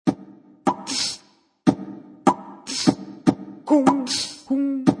Hello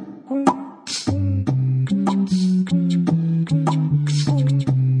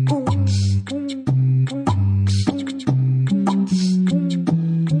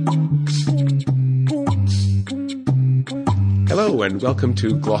and welcome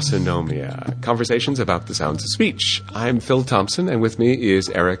to Glossonomia, conversations about the sounds of speech. I'm Phil Thompson, and with me is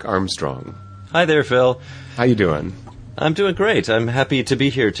Eric Armstrong. Hi there, Phil. How you doing? I'm doing great. I'm happy to be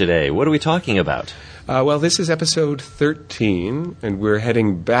here today. What are we talking about? Well, this is episode 13, and we're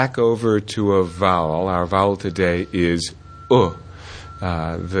heading back over to a vowel. Our vowel today is U.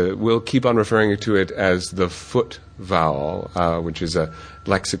 We'll keep on referring to it as the foot vowel, which is a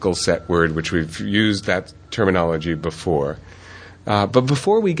lexical set word, which we've used that terminology before. But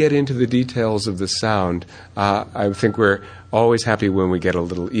before we get into the details of the sound, I think we're always happy when we get a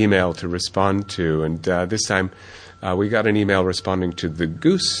little email to respond to. And this time we got an email responding to the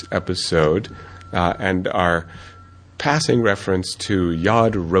Goose episode and our passing reference to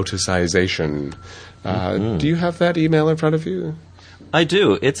yod roticization. Do you have that email in front of you? I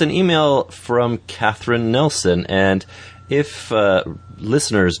do. It's an email from Catherine Nelson. And if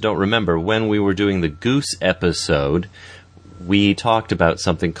listeners don't remember, when we were doing the Goose episode, we talked about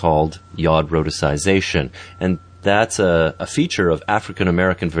something called yod roticization, and that's a feature of African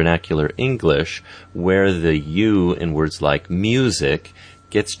American vernacular English where the U in words like music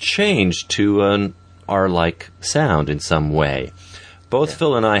gets changed to an R-like sound in some way. Both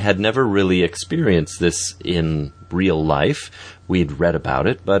Phil and I had never really experienced this in real life. We'd read about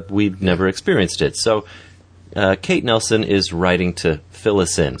it, but we'd never experienced it. So Kate Nelson is writing to fill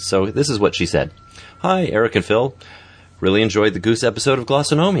us in. So this is what she said. Hi, Eric and Phil. Really enjoyed the Goose episode of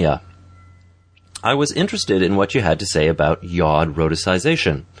Glossonomia. I was interested in what you had to say about yod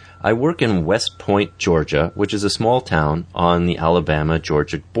roticization. I work in West Point, Georgia, which is a small town on the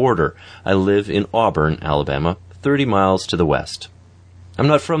Alabama-Georgia border. I live in Auburn, Alabama, 30 miles to the west. I'm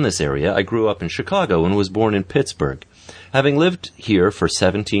not from this area. I grew up in Chicago and was born in Pittsburgh. Having lived here for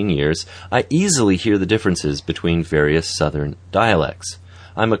 17 years, I easily hear the differences between various southern dialects.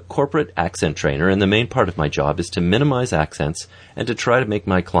 I'm a corporate accent trainer, and the main part of my job is to minimize accents and to try to make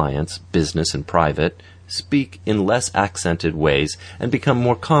my clients, business and private, speak in less accented ways and become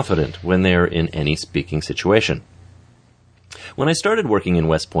more confident when they're in any speaking situation. When I started working in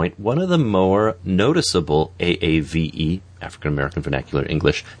West Point, one of the more noticeable AAVE, African American Vernacular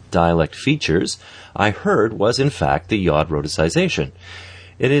English, dialect features I heard was in fact the yod roticization.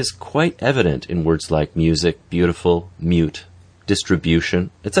 It is quite evident in words like music, beautiful, mute,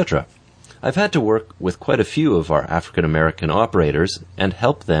 distribution, etc. I've had to work with quite a few of our African American operators and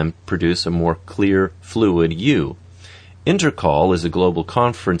help them produce a more clear, fluid U. Intercall is a global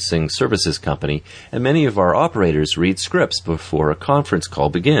conferencing services company, and many of our operators read scripts before a conference call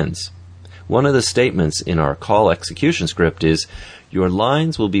begins. One of the statements in our call execution script is, "Your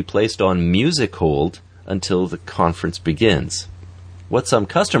lines will be placed on music hold until the conference begins." What some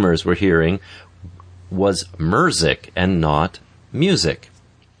customers were hearing was merzic and not music.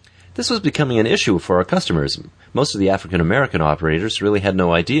 This was becoming an issue for our customers. Most of the African American operators really had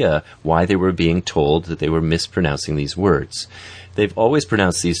no idea why they were being told that they were mispronouncing these words. They've always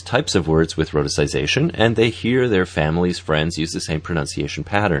pronounced these types of words with roticization, and they hear their families, friends use the same pronunciation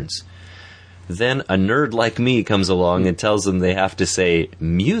patterns. Then a nerd like me comes along and tells them they have to say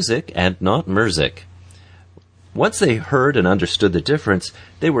music and not merzic. Once they heard and understood the difference,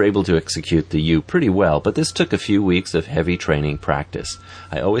 they were able to execute the U pretty well, but this took a few weeks of heavy training practice.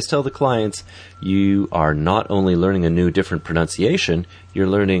 I always tell the clients, you are not only learning a new different pronunciation, you're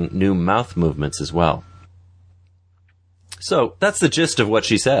learning new mouth movements as well. So, that's the gist of what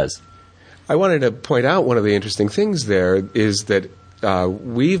she says. I wanted to point out one of the interesting things there is that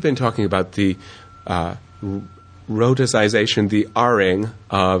we've been talking about the roticization, the R-ing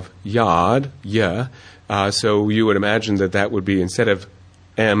of yod, so you would imagine that would be, instead of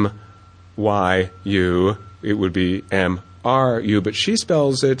M-Y-U, it would be M-R-U, but she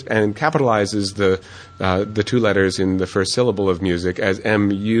spells it and capitalizes the two letters in the first syllable of music as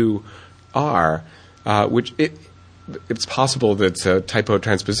M-U-R, which it's possible that it's a typo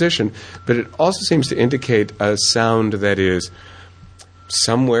transposition, but it also seems to indicate a sound that is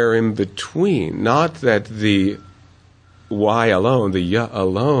somewhere in between. Not that the Y alone, the Y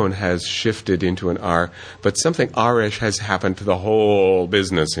alone, has shifted into an R, but something R-ish has happened to the whole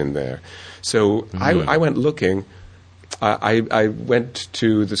business in there. So I went looking. I went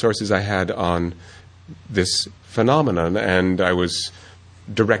to the sources I had on this phenomenon, and I was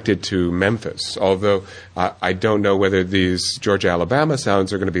directed to Memphis, although I don't know whether these Georgia-Alabama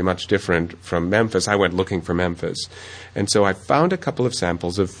sounds are going to be much different from Memphis. I went looking for Memphis. And so I found a couple of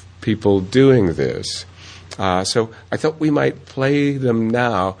samples of people doing this. So I thought we might play them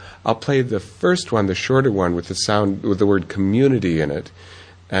now. I'll play the first one, the shorter one, with the word community in it.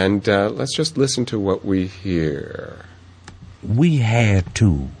 And let's just listen to what we hear. We had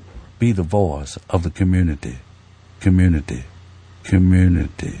to be the voice of the community. Community.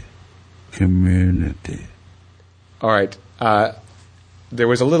 Community. Community. All right. There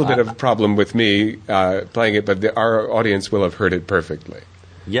was a little bit of a problem with me playing it, but our audience will have heard it perfectly.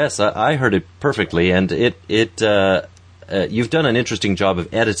 Yes, I heard it perfectly, and you've done an interesting job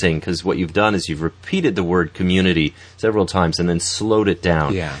of editing, because what you've done is you've repeated the word community several times and then slowed it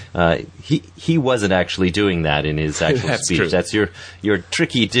down. Yeah. He wasn't actually doing that in his actual That's speech. true. That's your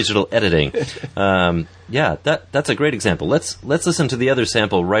tricky digital editing. That's a great example. Let's listen to the other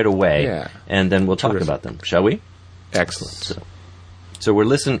sample right away, and then we'll talk about them, shall we? Excellent. So we're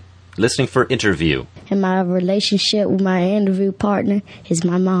listening for interview. And my relationship with my interview partner is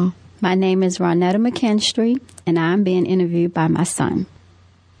my mom. My name is Ronetta McKinstry, and I'm being interviewed by my son.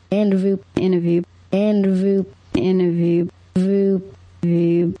 Interview.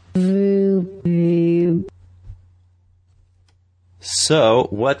 So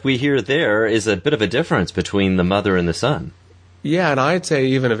what we hear there is a bit of a difference between the mother and the son. Yeah, and I'd say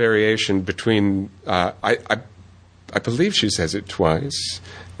even a variation between, I believe she says it twice.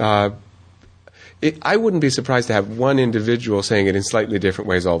 I wouldn't be surprised to have one individual saying it in slightly different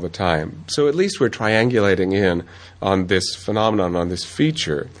ways all the time. So at least we're triangulating in on this phenomenon, on this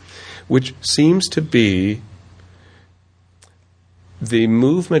feature, which seems to be the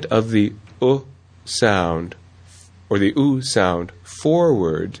movement of the sound, or the sound,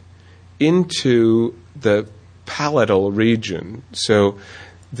 forward into the palatal region. So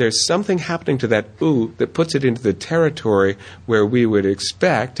there's something happening to that that puts it into the territory where we would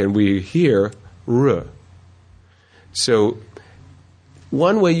expect, and we hear, r. So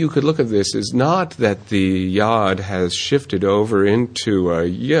one way you could look at this is not that the yod has shifted over into a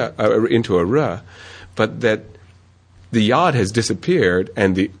r, but that the yod has disappeared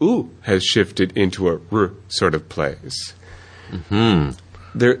and the has shifted into a r sort of place. Mm-hmm.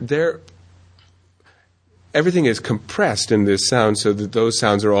 Everything is compressed in this sound so that those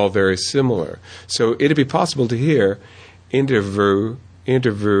sounds are all very similar. So it'd be possible to hear interview,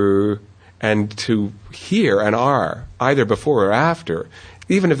 and to hear an R either before or after,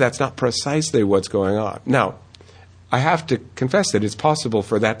 even if that's not precisely what's going on. Now, I have to confess that it's possible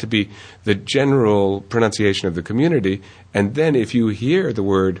for that to be the general pronunciation of the community, and then if you hear the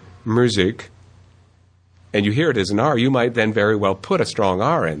word music and you hear it as an R, you might then very well put a strong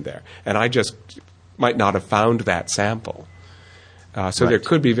R in there. And I just might not have found that sample. So there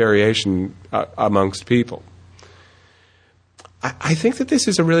could be variation amongst people. I think that this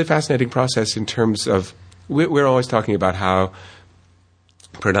is a really fascinating process in terms of, we're always talking about how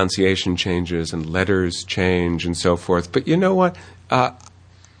pronunciation changes and letters change and so forth. But you know what?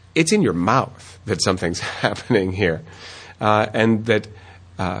 It's in your mouth that something's happening here. And that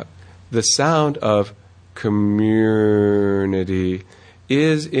the sound of community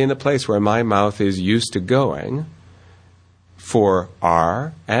is in a place where my mouth is used to going for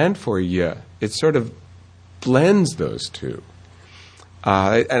R and for Y. It sort of blends those two.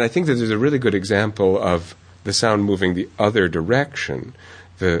 And I think that there's a really good example of the sound moving the other direction.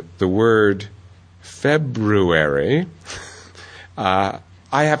 The word February, I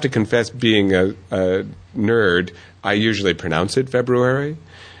have to confess, being a nerd, I usually pronounce it February.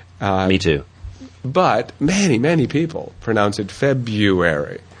 Me too. But many, many people pronounce it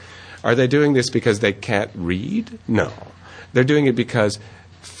February. Are they doing this because they can't read? No. They're doing it because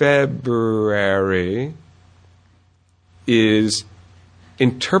February is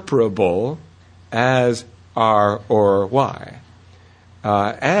interpretable as R or Y.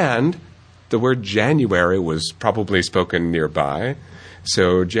 And the word January was probably spoken nearby.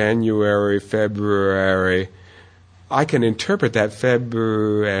 So January, February, I can interpret that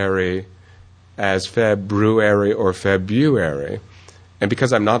February as February or February. And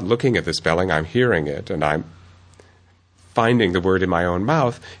because I'm not looking at the spelling, I'm hearing it, and I'm finding the word in my own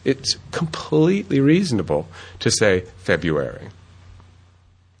mouth, it's completely reasonable to say February.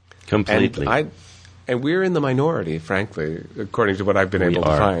 Completely. And we're in the minority, frankly, according to what I've been able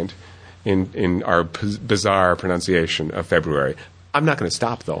to find in our bizarre pronunciation of February. I'm not going to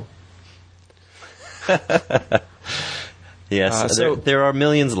stop, though. Yes, there are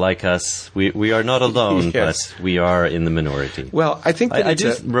millions like us. We are not alone, Yes. but we are in the minority. Well, I think that I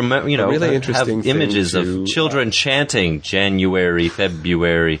just remember, really interesting have images thing of children chanting January,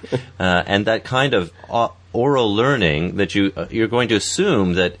 February, and that kind of oral learning that you're going to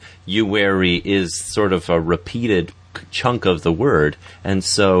assume that Uwary is sort of a repeated chunk of the word, and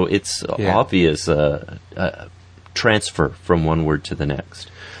so it's obvious transfer from one word to the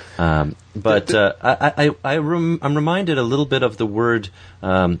next. I'm reminded a little bit of the word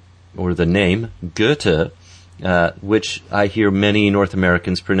or the name Goethe, which I hear many North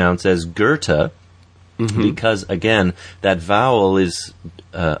Americans pronounce as Goethe, because again, that vowel is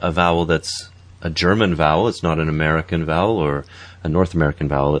a vowel that's a German vowel. It's not an American vowel, or a North American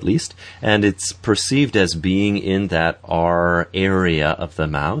vowel at least, and it's perceived as being in that R area of the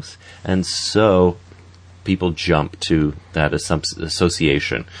mouth, and so people jump to that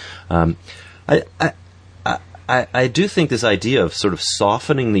association. I do think this idea of sort of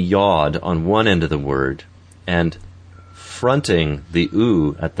softening the yod on one end of the word and fronting the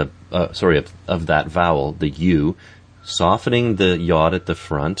u at the of that vowel, the u, softening the yod at the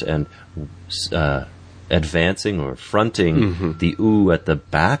front and advancing or fronting the u at the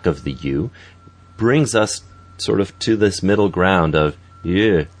back of the u, brings us sort of to this middle ground of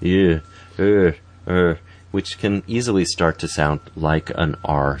which can easily start to sound like an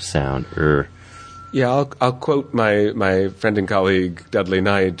R sound. Yeah, I'll quote my friend and colleague Dudley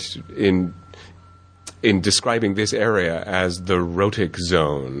Knight in describing this area as the rhotic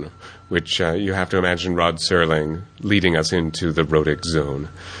zone, which you have to imagine Rod Serling leading us into the rhotic zone.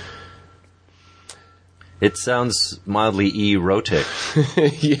 It sounds mildly erotic.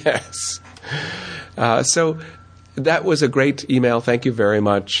 Yes. So that was a great email. Thank you very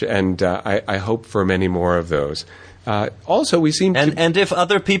much, and I hope for many more of those. Also, we seem and if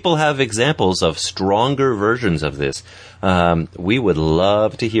other people have examples of stronger versions of this, we would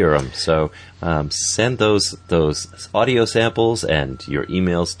love to hear them. So send those audio samples and your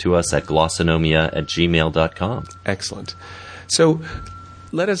emails to us at glossonomia@gmail.com. Excellent. So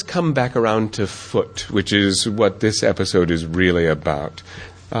let us come back around to foot, which is what this episode is really about.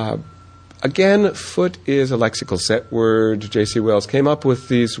 Again, foot is a lexical set word. J.C. Wells came up with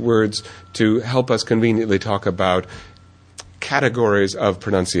these words to help us conveniently talk about categories of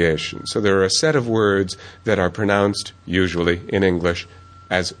pronunciation. So there are a set of words that are pronounced, usually in English,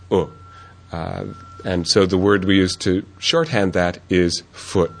 as U. And so the word we use to shorthand that is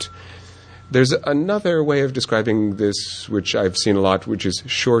foot. There's another way of describing this, which I've seen a lot, which is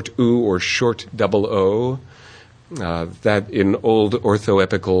short U or short double O. That in old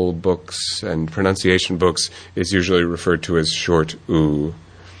orthoepical books and pronunciation books is usually referred to as short U.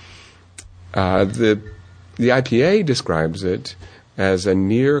 The IPA describes it as a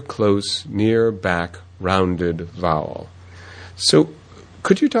near, close, near, back, rounded vowel. So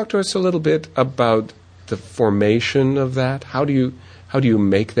could you talk to us a little bit about the formation of that? How do you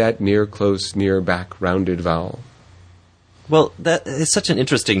make that near, close, near, back, rounded vowel? Well, that is such an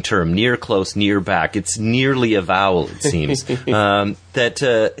interesting term, near, close, near, back. It's nearly a vowel, it seems.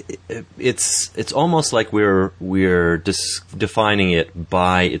 It's almost like we're defining it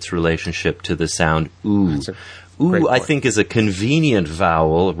by its relationship to the sound oo. Oo, I think, is a convenient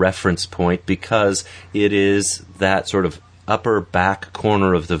vowel reference point because it is that sort of upper back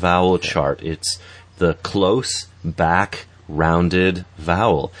corner of the vowel chart. It's the close back rounded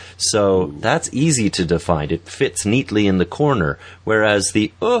vowel. So that's easy to define. It fits neatly in the corner. Whereas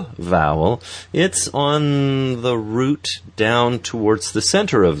the vowel, it's on the root down towards the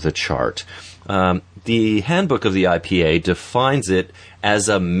center of the chart. The handbook of the IPA defines it as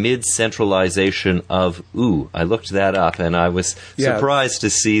a mid-centralization of oo. I looked that up, and I was surprised to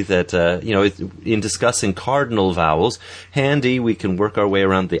see that, in discussing cardinal vowels, handy, we can work our way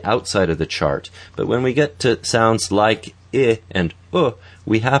around the outside of the chart. But when we get to sounds like I and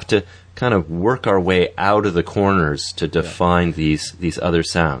we have to kind of work our way out of the corners to define these other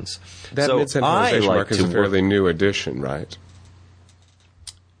sounds. That mid-centralization mark is a fairly new addition, right?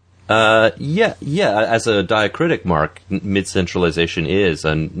 As a diacritic mark, mid-centralization is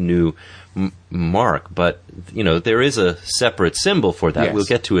a new mark, but, there is a separate symbol for that. Yes. We'll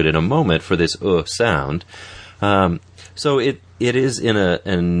get to it in a moment for this sound. So it is in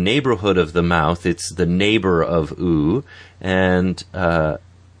a neighborhood of the mouth. It's the neighbor of oo, and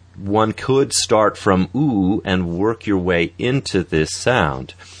one could start from oo and work your way into this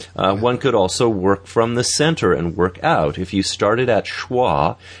sound. One could also work from the center and work out. If you started at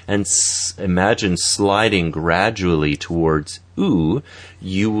schwa and imagine sliding gradually towards oo,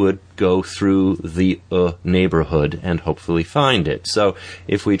 you would go through the neighborhood and hopefully find it. So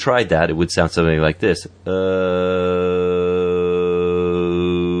if we tried that, it would sound something like this.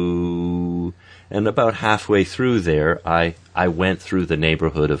 And about halfway through there, I went through the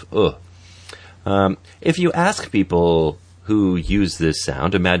neighborhood of If you ask people who use this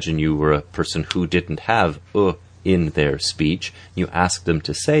sound, imagine you were a person who didn't have in their speech, you ask them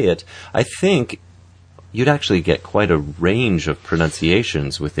to say it, I think you'd actually get quite a range of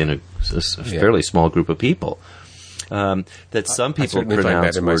pronunciations within a fairly small group of people. That some people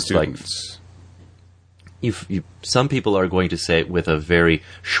pronounce words like... some people are going to say it with a very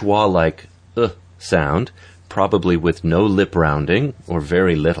schwa-like sound, probably with no lip rounding, or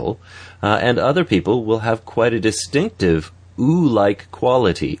very little. And other people will have quite a distinctive ooh-like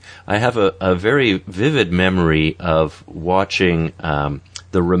quality. I have a very vivid memory of watching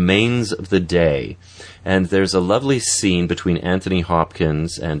The Remains of the Day, and there's a lovely scene between Anthony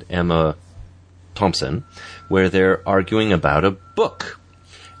Hopkins and Emma Thompson where they're arguing about a book.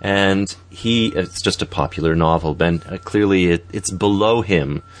 And it's just a popular novel, and clearly it's below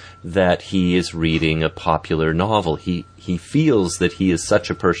him that he is reading a popular novel. He feels that he is such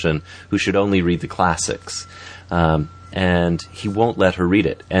a person who should only read the classics. And he won't let her read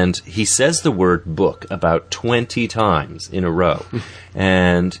it. And he says the word book about 20 times in a row.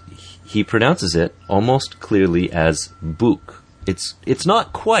 And he pronounces it almost clearly as book. It's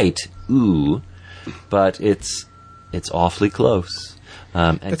not quite ooh, but it's awfully close.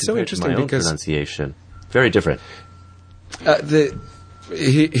 That's so interesting because pronunciation, very different.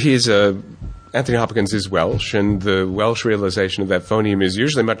 Anthony Hopkins is Welsh, and the Welsh realization of that phoneme is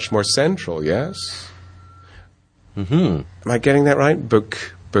usually much more central. Yes. Mm-hmm. Am I getting that right? Book.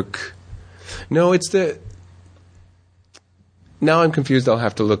 No, it's the. Now I'm confused. I'll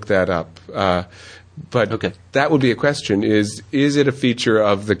have to look that up. But okay. That would be a question: is it a feature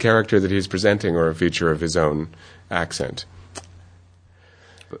of the character that he's presenting, or a feature of his own accent?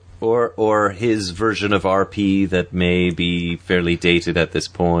 Or his version of RP that may be fairly dated at this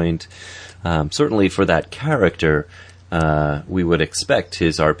point. Certainly for that character, we would expect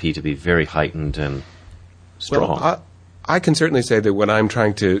his RP to be very heightened and strong. Well, I can certainly say that when I'm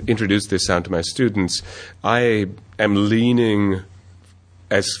trying to introduce this sound to my students, I am leaning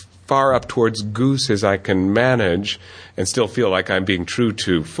as far up towards goose as I can manage and still feel like I'm being true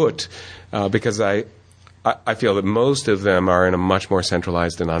to foot, because I feel that most of them are in a much more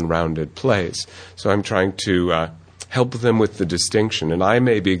centralized and unrounded place. So I'm trying to help them with the distinction. And I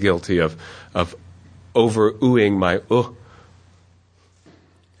may be guilty of over-oohing my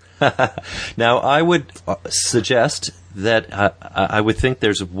Now, I would suggest that I would think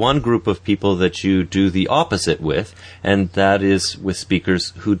there's one group of people that you do the opposite with, and that is with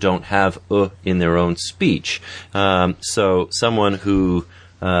speakers who don't have in their own speech. So someone who...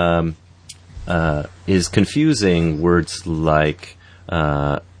 is confusing words like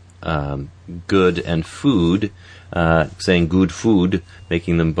good and food, saying good food,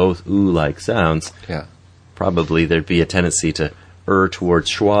 making them both ooh-like sounds. Yeah. Probably there'd be a tendency to err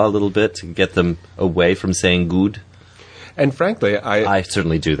towards schwa a little bit to get them away from saying good. And frankly, I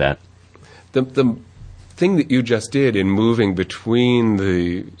certainly do that. The thing that you just did in moving between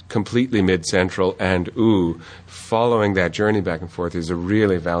the completely mid-central and ooh, following that journey back and forth is a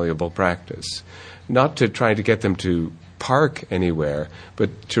really valuable practice. Not to try to get them to park anywhere,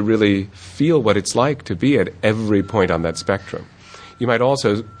 but to really feel what it's like to be at every point on that spectrum. You might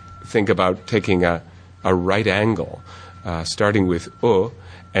also think about taking a right angle, starting with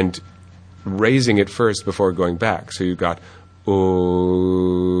and raising it first before going back. So you've got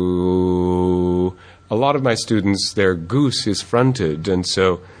ooh. A lot of my students, their goose is fronted, and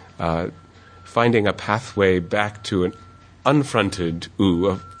so finding a pathway back to an unfronted ooh,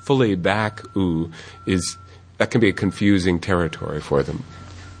 a fully back ooh, that can be a confusing territory for them.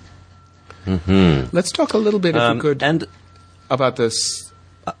 Mm-hmm. Let's talk a little bit, if you could, about this.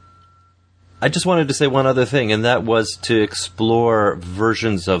 I just wanted to say one other thing, and that was to explore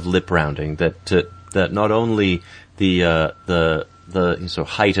versions of lip rounding that not only the sort of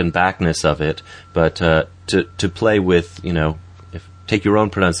height and backness of it, but to play with, take your own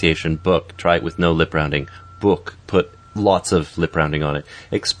pronunciation, book, try it with no lip rounding, book, put lots of lip rounding on it,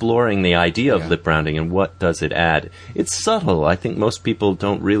 exploring the idea of lip rounding and what does it add. It's subtle. I think most people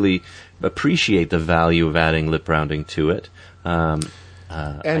don't really appreciate the value of adding lip rounding to it. And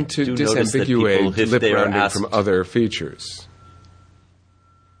to disambiguate lip rounding from other features.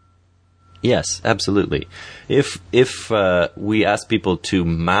 Yes, absolutely. If we ask people to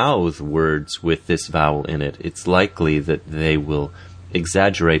mouth words with this vowel in it, it's likely that they will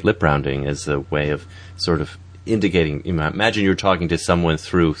exaggerate lip rounding as a way of sort of indicating. Imagine you're talking to someone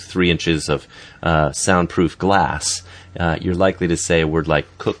through 3 inches of soundproof glass. You're likely to say a word like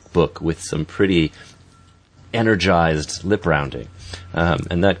cookbook with some pretty energized lip rounding.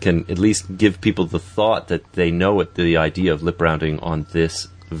 And that can at least give people the thought that they know what the idea of lip rounding on this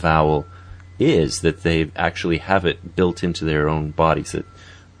vowel is, that they actually have it built into their own bodies. That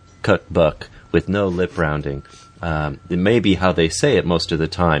cookbook with no lip rounding It may be how they say it most of the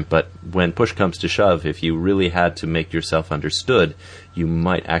time, but when push comes to shove, if you really had to make yourself understood, you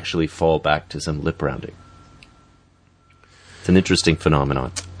might actually fall back to some lip rounding. It's an interesting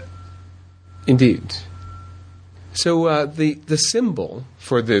phenomenon. Indeed. So the symbol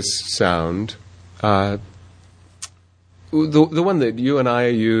for this sound, the one that you and I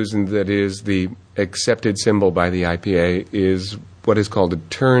use and that is the accepted symbol by the IPA is what is called a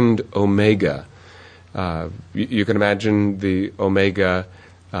turned omega. You can imagine the omega,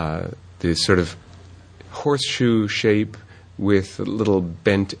 the sort of horseshoe shape with little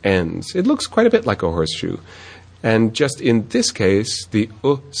bent ends. It looks quite a bit like a horseshoe. And just in this case, the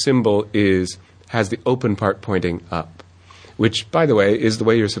symbol has the open part pointing up, which, by the way, is the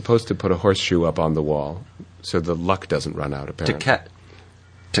way you're supposed to put a horseshoe up on the wall, so the luck doesn't run out, apparently.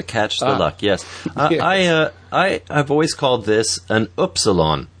 To catch the luck, yes. Yes. I've always called this an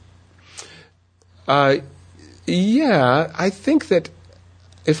upsilon. Yeah, I think that,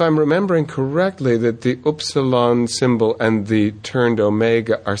 if I'm remembering correctly, that the upsilon symbol and the turned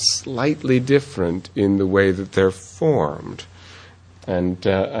omega are slightly different in the way that they're formed. And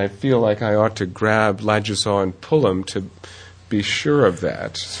I feel like I ought to grab Ladjusaw and pull him to be sure of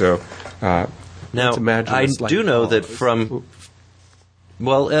that. So, now, let's imagine I a slight do know pause. that from...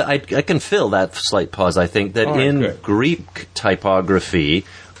 Well, I can fill that slight pause, I think, that in good. Greek typography,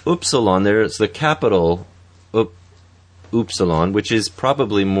 upsilon, there's the capital upsilon, which is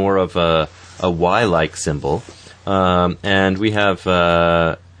probably more of a Y-like symbol. And we have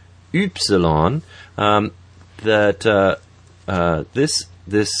upsilon, that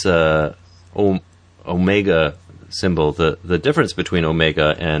this omega symbol, the difference between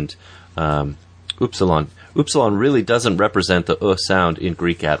omega and upsilon really doesn't represent the sound in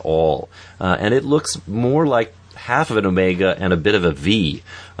Greek at all. And it looks more like half of an omega and a bit of a V.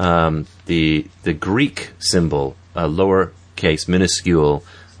 The Greek symbol, lowercase, minuscule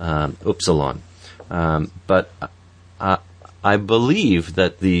upsilon. But I believe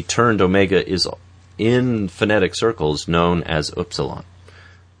that the turned omega is in phonetic circles known as upsilon.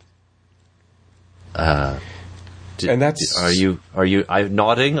 And that's... Are you? I'm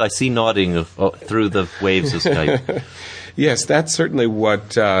nodding. I see nodding through the waves of Skype. Yes, that's certainly what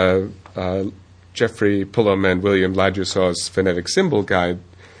Jeffrey Pullum and William Ladjusaw's phonetic symbol guide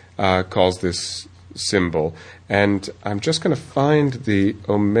calls this symbol. And I'm just going to find the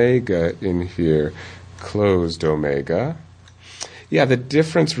omega in here, closed omega. Yeah, the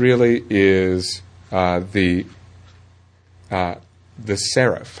difference really is the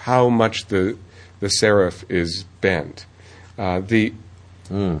serif, how much the serif is bent.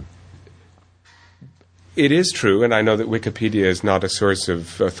 It is true, and I know that Wikipedia is not a source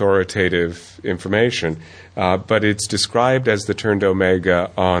of authoritative information, but it's described as the turned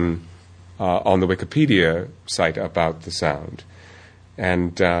omega on the Wikipedia site about the sound.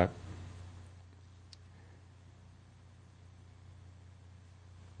 And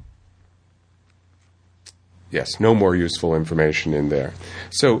yes, no more useful information in there.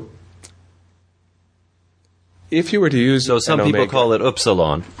 So, if you were to use So some an people omega, call it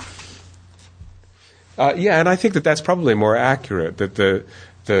upsilon. yeah, and I think that that's probably more accurate, that the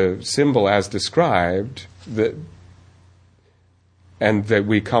symbol as described, and that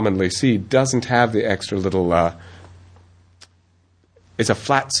we commonly see, doesn't have the extra little... it's a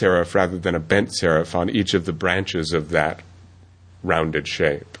flat serif rather than a bent serif on each of the branches of that rounded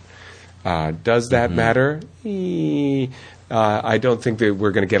shape. Does that matter? I don't think that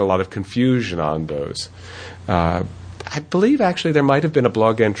we're going to get a lot of confusion on those. I believe, actually, there might have been a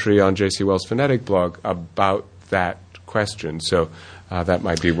blog entry on J.C. Wells' phonetic blog about that question, so that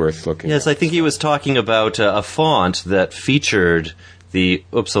might be worth looking at. Yes, I think he was talking about a font that featured the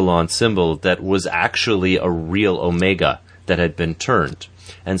upsilon symbol that was actually a real omega that had been turned.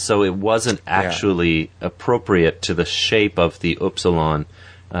 And so it wasn't actually appropriate to the shape of the upsilon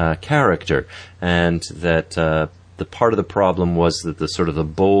character. And that the part of the problem was that the sort of the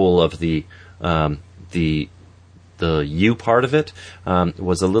bowl of the U part of it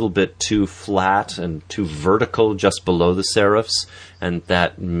was a little bit too flat and too vertical just below the serifs, and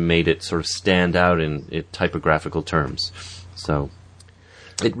that made it sort of stand out in typographical terms. So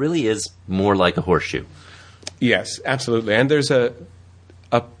it really is more like a horseshoe. Yes, absolutely. And there's a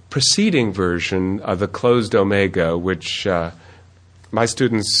preceding version of the closed omega, which my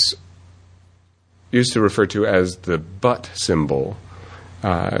students used to refer to as the butt symbol.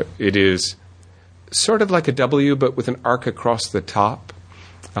 It is sort of like a W, but with an arc across the top,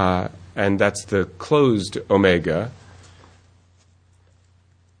 and that's the closed omega.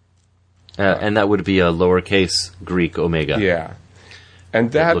 And that would be a lowercase Greek omega. Yeah.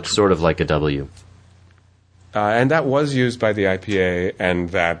 And That that looks sort of like a W. And that was used by the IPA, and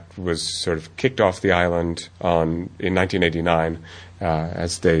that was sort of kicked off the island in 1989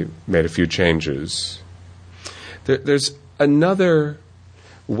 as they made a few changes. There's another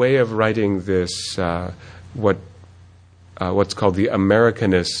way of writing this, what's called the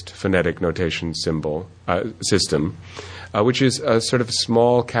Americanist phonetic notation system, which is a sort of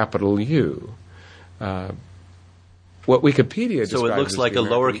small capital U. What Wikipedia describes so it looks as like the a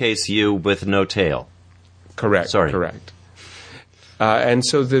lowercase u with no tail. Correct. Sorry. Correct. And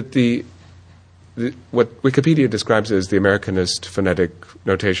so that what Wikipedia describes as the Americanist phonetic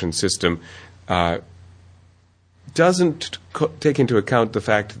notation system doesn't take into account the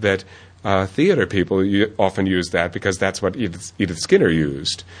fact that theater people often use that because that's what Edith Skinner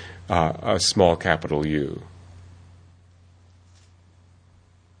used, a small capital U.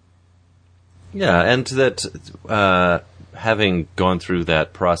 Yeah, and that having gone through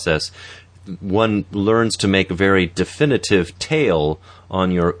that process, one learns to make a very definitive tail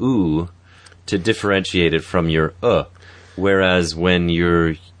on your oo to differentiate it from your whereas when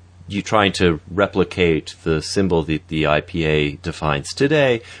you're trying to replicate the symbol that the IPA defines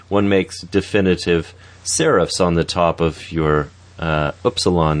today, one makes definitive serifs on the top of your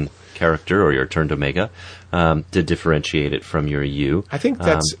upsilon character or your turned omega to differentiate it from your U. I think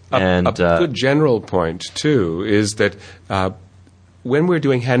that's a good general point, too, is that when we're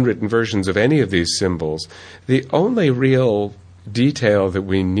doing handwritten versions of any of these symbols, the only real detail that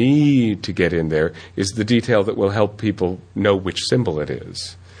we need to get in there is the detail that will help people know which symbol it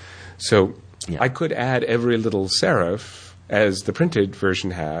is. So I could add every little serif, as the printed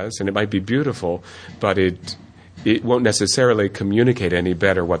version has, and it might be beautiful, but it won't necessarily communicate any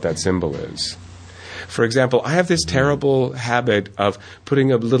better what that symbol is. For example, I have this terrible habit of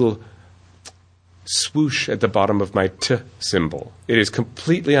putting a little swoosh at the bottom of my T symbol. It is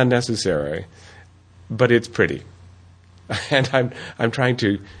completely unnecessary, but it's pretty. And I'm trying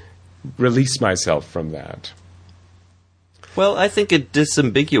to release myself from that. Well, I think it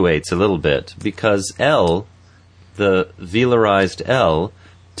disambiguates a little bit because L, the velarized L,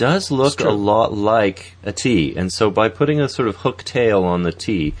 does look a lot like a T. And so by putting a sort of hook tail on the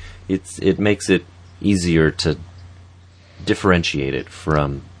T, it makes it easier to differentiate it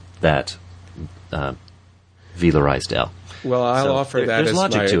from that velarized L. Well, I'll offer that there's as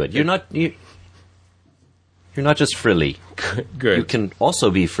logic to it. You're not just frilly. Good. You can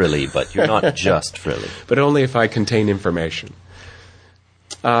also be frilly, but you're not just frilly. But only if I contain information.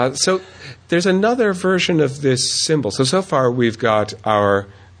 So there's another version of this symbol. So far we've got our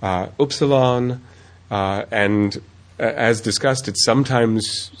upsilon, and as discussed, it's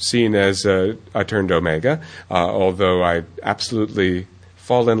sometimes seen as a turned omega, although I absolutely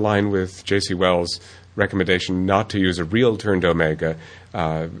fall in line with J.C. Wells' recommendation not to use a real turned omega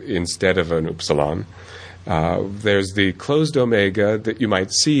instead of an upsilon. There's the closed omega that you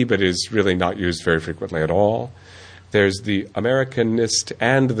might see but is really not used very frequently at all. There's the Americanist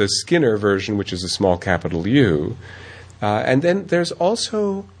and the Skinner version, which is a small capital U. And then there's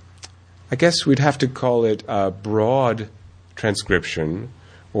also, I guess we'd have to call it a broad transcription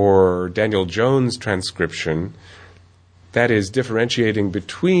or Daniel Jones transcription that is differentiating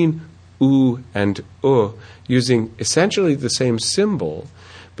between U and using essentially the same symbol,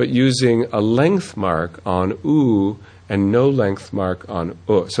 but using a length mark on U and no length mark on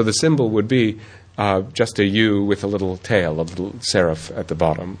So the symbol would be just a U with a little tail, a little serif at the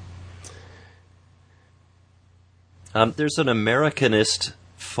bottom. There's an Americanist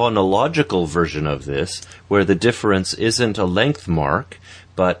phonological version of this where the difference isn't a length mark,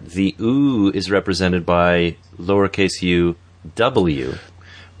 but the U is represented by lowercase u W,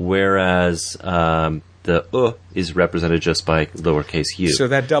 whereas the is represented just by lowercase u. So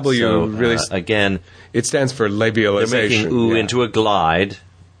that W really... again... It stands for labialization. They're making U into a glide.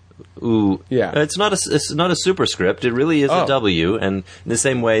 U. Yeah. It's not a superscript. It really is a W. And in the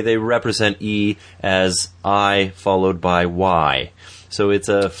same way, they represent E as I followed by Y. So it's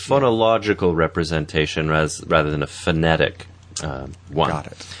a phonological representation rather than a phonetic one. Got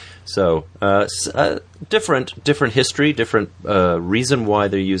it. So different history, different reason why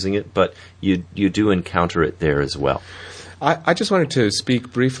they're using it, but you do encounter it there as well. I just wanted to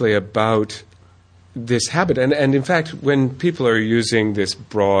speak briefly about this habit. And in fact, when people are using this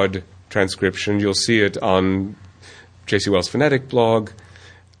broad transcription, you'll see it on J.C. Wells' phonetic blog.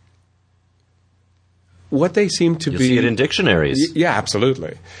 What they seem to You'll be... see it in dictionaries. Yeah,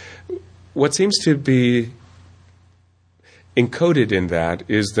 absolutely. What seems to be encoded in that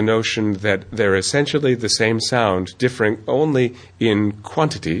is the notion that they're essentially the same sound, differing only in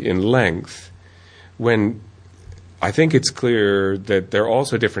quantity, in length, when I think it's clear that they're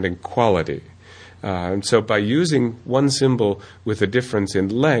also different in quality. And so by using one symbol with a difference in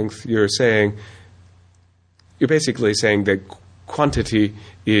length, you're basically saying that quantity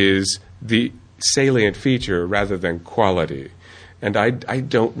is the salient feature rather than quality. And I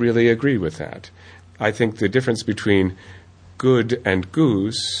don't really agree with that. I think the difference between good and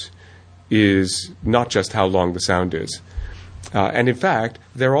goose is not just how long the sound is. And in fact,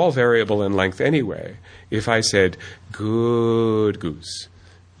 they're all variable in length anyway. If I said good goose,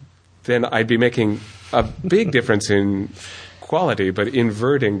 then I'd be making a big difference in quality, but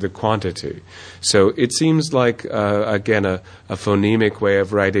inverting the quantity. So it seems like, again, a phonemic way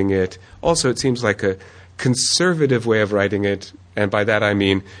of writing it. Also, it seems like a conservative way of writing it. And by that I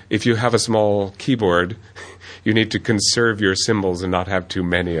mean, if you have a small keyboard, you need to conserve your symbols and not have too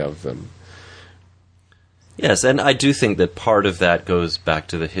many of them. Yes, and I do think that part of that goes back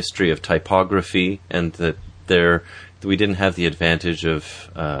to the history of typography, and that we didn't have the advantage of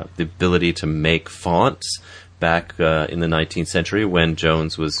the ability to make fonts back in the 19th century when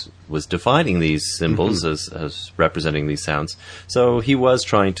Jones was defining these symbols as representing these sounds. So he was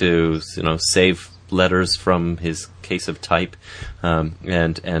trying to save letters from his case of type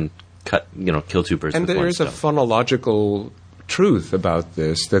and cut kill two birds with one stone. And there is a phonological truth about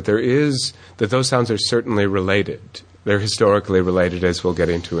this, that those sounds are certainly related. They're historically related, as we'll get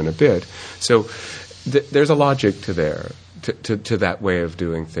into in a bit. So there's a logic to that way of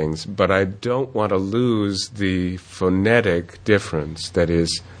doing things, but I don't want to lose the phonetic difference that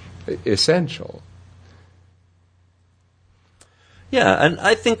is essential. Yeah, and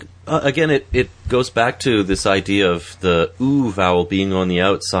I think, again, it goes back to this idea of the oo vowel being on the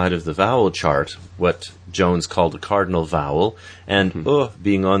outside of the vowel chart, what Jones called a cardinal vowel, and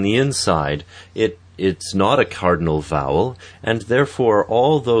being on the inside. It's not a cardinal vowel, and therefore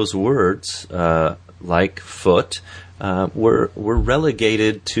all those words, like foot, were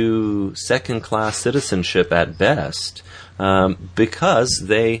relegated to second-class citizenship at best, because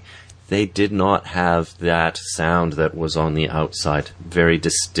they did not have that sound that was on the outside, very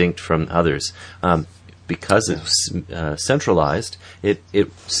distinct from others. Because it's centralized,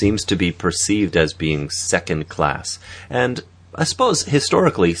 it seems to be perceived as being second class. And I suppose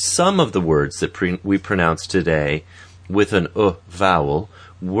historically, some of the words that we pronounce today with an vowel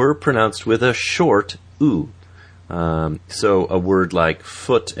were pronounced with a short oo. So a word like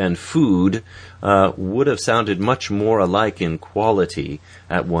foot and food would have sounded much more alike in quality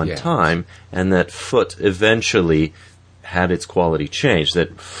at one time, and that foot eventually had its quality changed.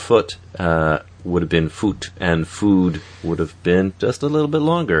 That foot would have been foot, and food would have been just a little bit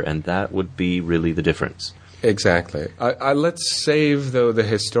longer, and that would be really the difference. Exactly. Let's save, though, the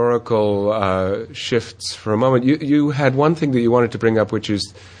historical shifts for a moment. You had one thing that you wanted to bring up, which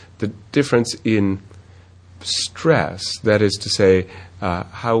is the difference in stress, that is to say,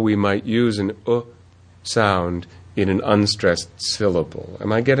 how we might use an sound in an unstressed syllable.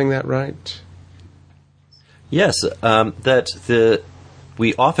 Am I getting that right? Yes,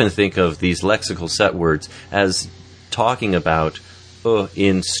 we often think of these lexical set words as talking about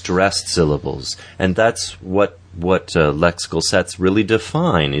in stressed syllables, and that's what lexical sets really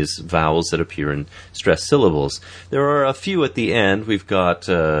define, is vowels that appear in stressed syllables. There are a few at the end. We've got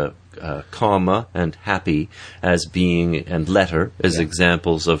comma and happy as being, and letter as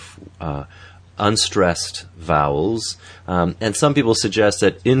examples of unstressed vowels. And some people suggest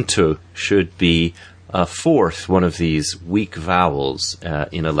that into should be a fourth one of these weak vowels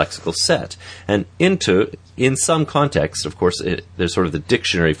in a lexical set. And into, in some contexts, of course, there's sort of the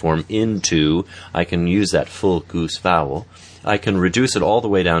dictionary form into. I can use that full goose vowel. I can reduce it all the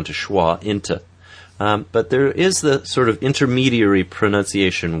way down to schwa, into. But there is the sort of intermediary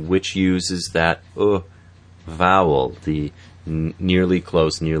pronunciation which uses that vowel, the nearly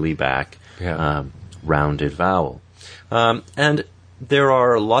close, nearly back, rounded vowel. And there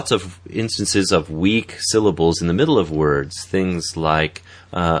are lots of instances of weak syllables in the middle of words, things like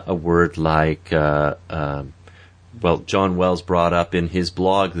a word like, John Wells brought up in his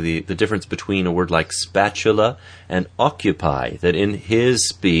blog the difference between a word like spatula and occupy, that in his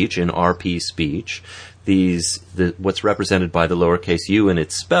speech, in RP speech, what's represented by the lowercase u in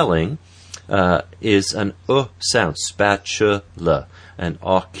its spelling is an sound, spatula, and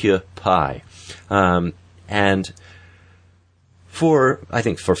occupy. And I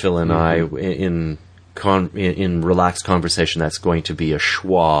think for Phil and I, in relaxed conversation, that's going to be a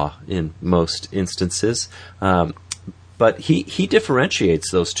schwa in most instances. But he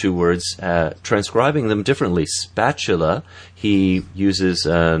differentiates those two words, transcribing them differently. Spatula, he uses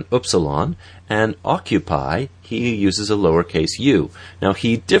an upsilon, and occupy, he uses a lowercase u. Now,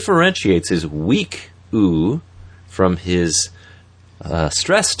 he differentiates his weak oo from his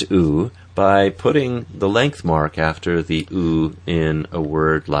stressed oo by putting the length mark after the U in a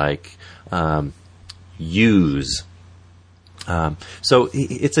word like use. So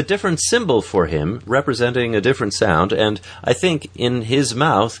it's a different symbol for him, representing a different sound, and I think in his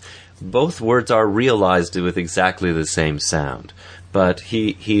mouth, both words are realized with exactly the same sound. But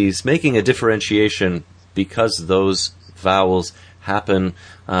he's making a differentiation because those vowels happen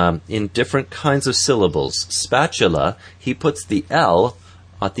in different kinds of syllables. Spatula, he puts the L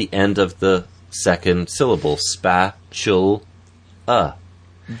at the end of the second syllable, spatula.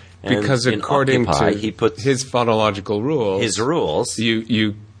 Because in according occupy, to he puts his phonological rules,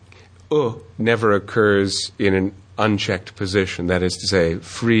 you never occurs in an unchecked position. That is to say,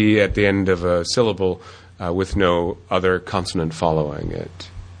 free at the end of a syllable with no other consonant following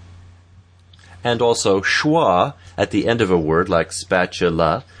it. And also, schwa at the end of a word like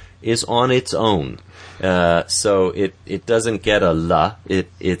spatula is on its own. So it doesn't get a la. It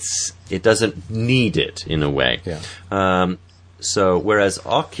doesn't need it in a way. Yeah. So whereas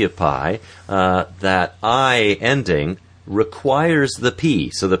occupy, that I ending requires the P.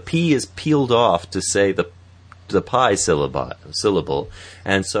 So the P is peeled off to say the pi syllable.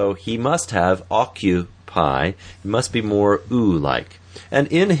 And so he must have occupy. It must be more oo-like. And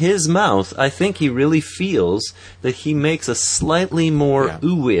in his mouth, I think he really feels that he makes a slightly more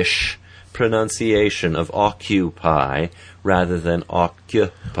oo-ish pronunciation of occupy rather than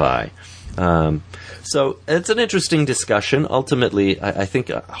occupy. So it's an interesting discussion. Ultimately, I think,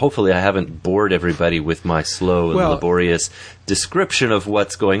 hopefully I haven't bored everybody with my slow and laborious description of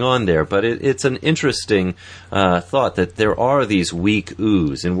what's going on there, but it's an interesting thought that there are these weak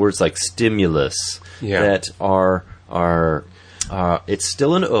oohs in words like stimulus that are it's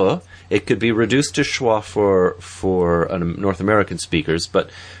still an It could be reduced to schwa for North American speakers, but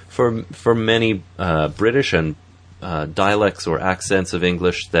for many British and dialects or accents of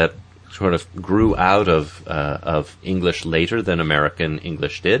English that sort of grew out of English later than American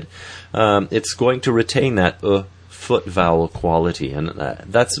English did, it's going to retain that foot vowel quality, and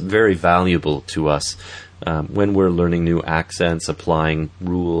that's very valuable to us when we're learning new accents, applying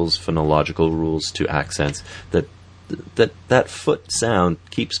rules, phonological rules to accents, that foot sound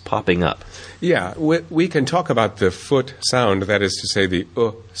keeps popping up. Yeah, we can talk about the foot sound, that is to say the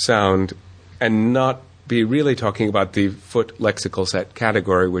sound, and not be really talking about the foot lexical set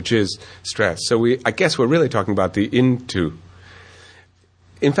category, which is stress. So I guess we're really talking about the into.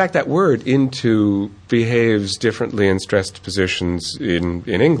 In fact, that word into behaves differently in stressed positions in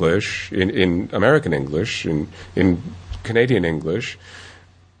English, in American English, in Canadian English.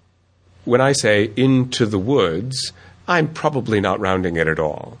 When I say into the woods, I'm probably not rounding it at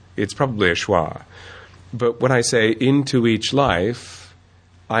all. It's probably a schwa. But when I say into each life,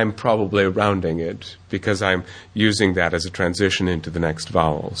 I'm probably rounding it because I'm using that as a transition into the next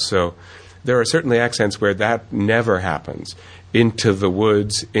vowel. So there are certainly accents where that never happens. Into the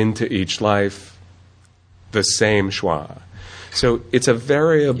woods, into each life, the same schwa. So it's a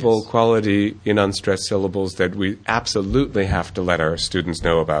variable quality in unstressed syllables that we absolutely have to let our students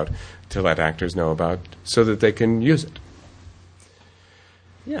know about, to let actors know about, so that they can use it.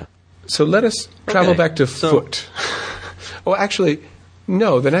 Yeah. So let us travel back to foot. Oh, actually,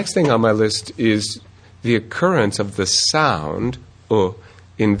 no, the next thing on my list is the occurrence of the sound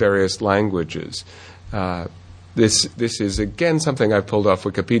in various languages. This is, again, something I've pulled off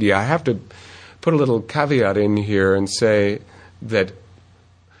Wikipedia. I have to put a little caveat in here and say that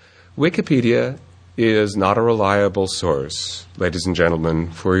Wikipedia is not a reliable source, ladies and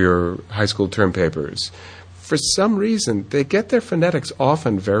gentlemen, for your high school term papers. For some reason, they get their phonetics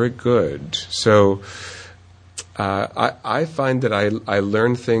often very good. So I find that I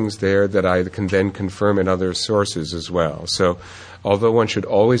learn things there that I can then confirm in other sources as well. So although one should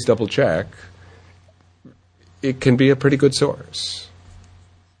always double check, it can be a pretty good source.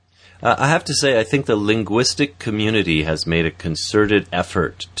 I have to say, I think the linguistic community has made a concerted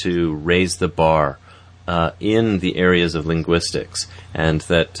effort to raise the bar in the areas of linguistics, and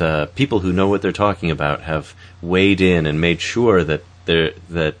that people who know what they're talking about have weighed in and made sure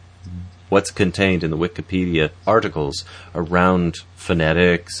that what's contained in the Wikipedia articles around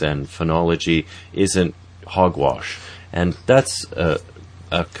phonetics and phonology isn't hogwash. And that's a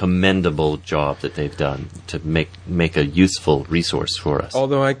commendable job that they've done to make a useful resource for us.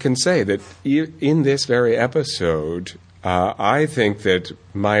 Although I can say that in this very episode, I think that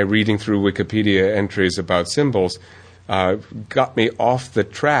my reading through Wikipedia entries about symbols got me off the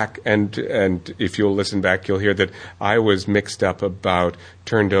track, and if you'll listen back, you'll hear that I was mixed up about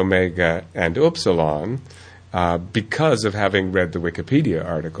turned omega and upsilon because of having read the Wikipedia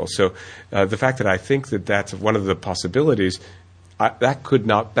article. So the fact that I think that that's one of the possibilities, that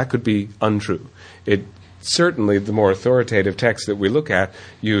could be untrue. It certainly, the more authoritative texts that we look at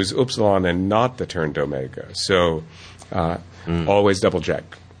use upsilon and not the turned omega. So always double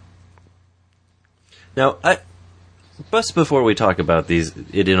check. Now, just before we talk about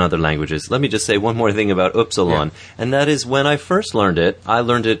it in other languages, let me just say one more thing about upsilon, and that is when I first learned it, I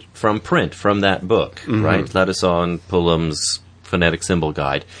learned it from print, from that book, right? Ladisson Pullum's Phonetic Symbol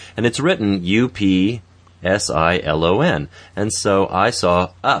Guide. And it's written Upsilon. And so I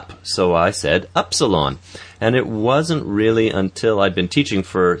saw up, so I said upsilon. And it wasn't really until I'd been teaching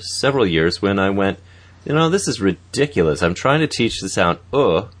for several years when I went, this is ridiculous. I'm trying to teach the sound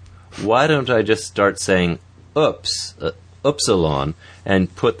why don't I just start saying upsilon,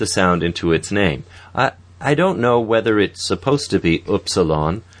 and put the sound into its name? I don't know whether it's supposed to be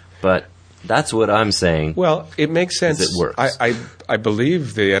upsilon, but that's what I'm saying. Well, it makes sense. It works. I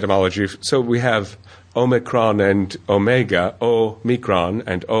believe the etymology. So we have Omicron and Omega, Omicron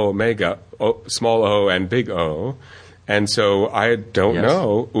and Omega, small O and big O. And so I don't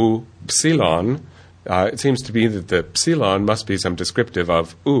know, Upsilon. It seems to be that the psilon must be some descriptive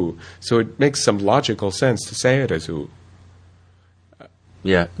of oo. So it makes some logical sense to say it as oo.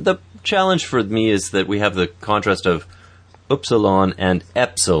 Yeah. The challenge for me is that we have the contrast of upsilon and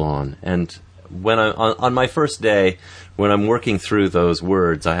epsilon. And when on my first day, when I'm working through those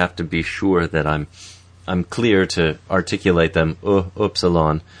words, I have to be sure that I'm clear to articulate them,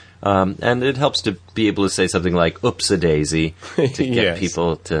 upsilon. And it helps to be able to say something like upsadaisy to get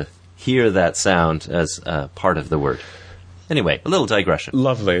people to hear that sound as part of the word. Anyway, a little digression.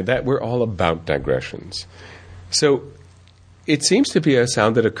 Lovely. That we're all about digressions. So it seems to be a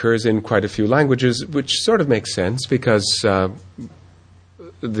sound that occurs in quite a few languages, which sort of makes sense because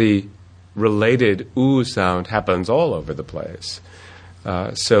the related oo sound happens all over the place.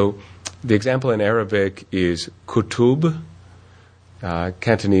 So the example in Arabic is kutub,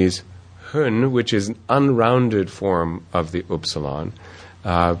 Cantonese hun, which is an unrounded form of the upsilon.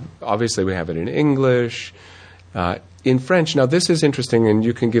 Obviously, we have it in English, in French. Now, this is interesting, and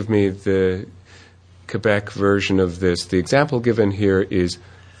you can give me the Quebec version of this. The example given here is...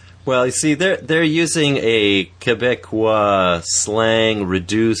 Well, you see, they're using a Quebecois slang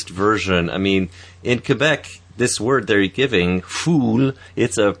reduced version. I mean, in Quebec, this word they're giving, foule,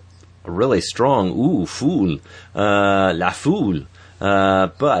 it's a really strong, foule, la foule.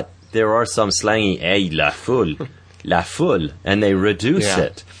 But there are some slangy, hey, la foule. La foule, and they reduce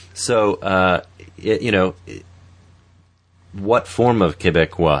it. So, what form of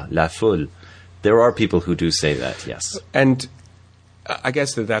Quebecois? La foule. There are people who do say that, yes. And I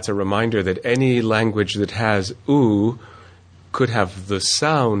guess that's a reminder that any language that has oo could have the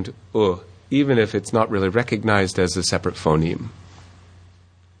sound even if it's not really recognized as a separate phoneme.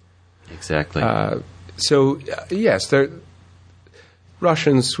 Exactly. Yes,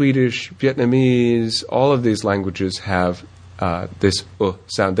 Russian, Swedish, Vietnamese, all of these languages have this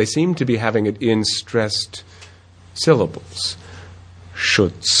sound. They seem to be having it in stressed syllables.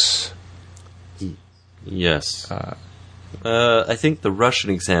 Schutz. Yes. I think the Russian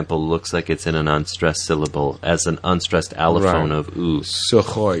example looks like it's in an unstressed syllable as an unstressed allophone of oo.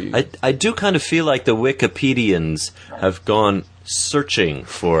 Sukhoy. I do kind of feel like the Wikipedians have gone searching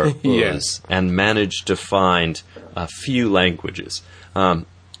for oos and managed to find a few languages.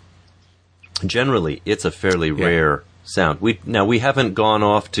 Generally, it's a fairly rare sound. We haven't gone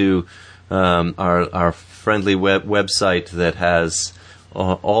off to our friendly website that has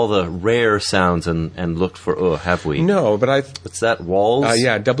all the rare sounds and looked for have we? No, but what's that? WALS?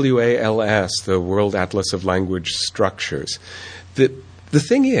 WALS, the World Atlas of Language Structures. The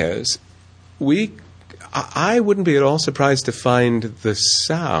thing is, I wouldn't be at all surprised to find the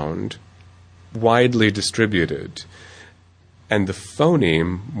sound widely distributed and the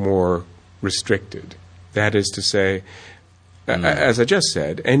phoneme more restricted. That is to say, as I just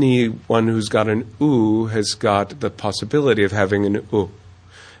said, anyone who's got an oo has got the possibility of having an oo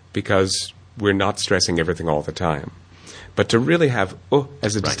because we're not stressing everything all the time. But to really have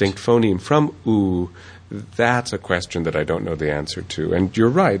as a distinct phoneme from oo, that's a question that I don't know the answer to. And you're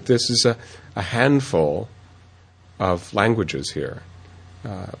right, this is a handful of languages here.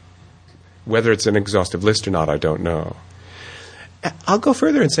 Whether it's an exhaustive list or not, I don't know. I'll go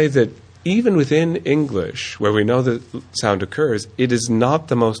further and say that even within English, where we know that sound occurs, it is not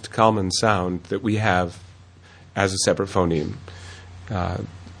the most common sound that we have as a separate phoneme.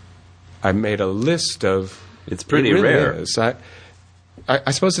 I made a list of... It's pretty rare. Is. I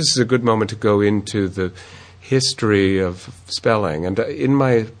suppose this is a good moment to go into the history of spelling. And in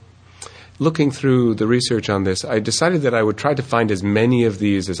my looking through the research on this, I decided that I would try to find as many of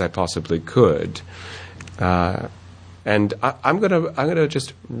these as I possibly could. And I'm gonna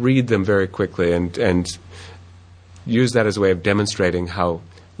just read them very quickly and use that as a way of demonstrating how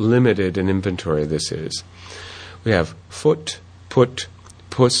limited an inventory this is. We have foot, put,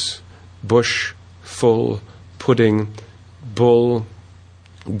 puss, bush, full, pudding, bull,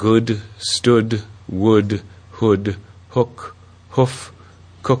 good, stood, wood, hood, hook, hoof,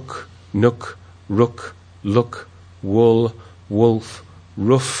 cook, nook, rook, look, wool, wolf,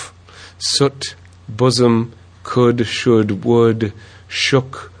 roof, soot, bosom, could, should, would,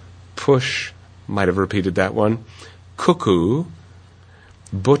 shook, push, might have repeated that one, cuckoo,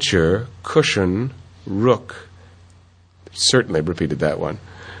 butcher, cushion, rook, certainly repeated that one,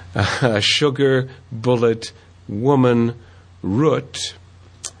 sugar, bullet, woman, root,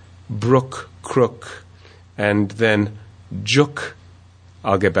 brook, crook, and then juk,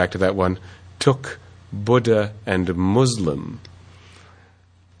 I'll get back to that one, took, Buddha, and Muslim.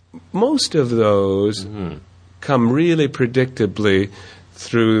 Most of those come really predictably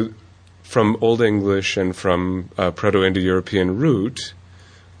from Old English and from Proto-Indo-European root,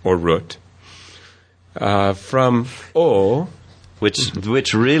 or root, from O,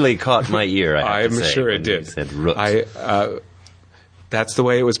 which really caught my ear. I'm sure it did. Said root. That's the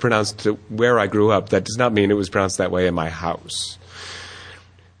way it was pronounced where I grew up. That does not mean it was pronounced that way in my house.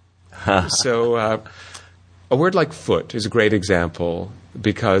 So a word like foot is a great example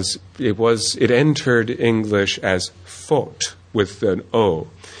because it entered English as faute with an O.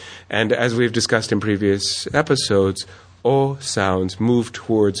 And as we've discussed in previous episodes, O sounds move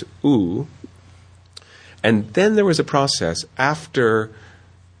towards U. And then there was a process after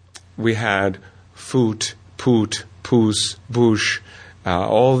we had foot, poot, poos, bush,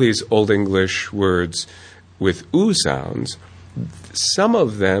 all these Old English words with U sounds. Some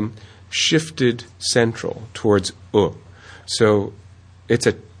of them shifted central towards U. So it's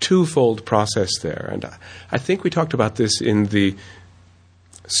a twofold process there. And I think we talked about this in the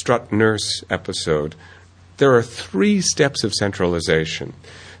Strut Nurse episode. There are 3 steps of centralization.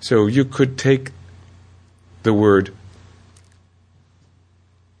 So you could take the word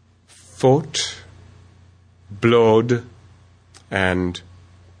faute, blood, and,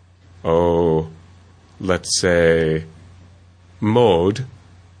 let's say, mood,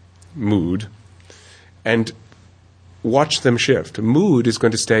 and watch them shift. Mood is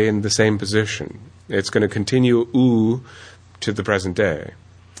going to stay in the same position. It's going to continue U to the present day.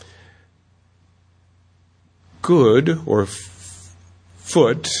 Good, or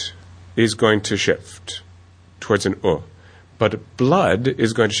foot, is going to shift towards an U. But blood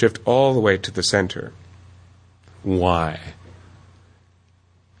is going to shift all the way to the center. Why?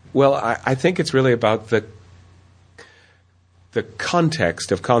 Well, I think it's really about the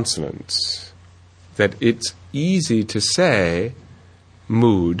context of consonants. That it's easy to say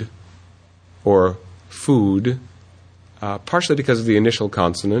mood or food, partially because of the initial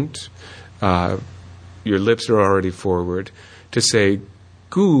consonant. Your lips are already forward. To say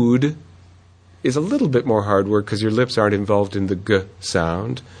good is a little bit more hard work because your lips aren't involved in the g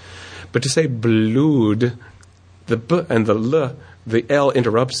sound. But to say blood, the b and the l, the l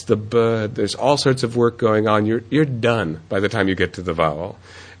interrupts the b. There's all sorts of work going on. You're done by the time you get to the vowel.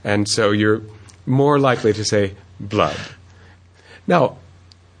 And so you're more likely to say blood. Now,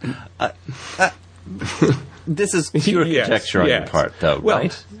 this is pure conjecture on your part, though,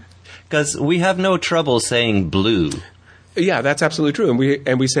 right? Because we have no trouble saying blue. Yeah, that's absolutely true.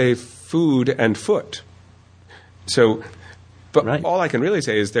 And we say food and foot. So, but right. All I can really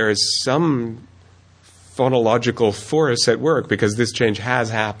say is there is some phonological force at work because this change has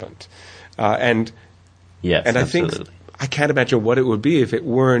happened. And yes, and absolutely. I think I can't imagine what it would be if it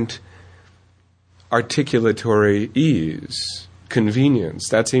weren't articulatory ease, convenience.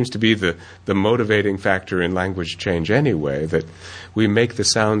 That seems to be the motivating factor in language change anyway, that we make the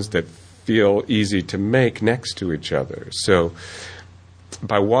sounds that feel easy to make next to each other. So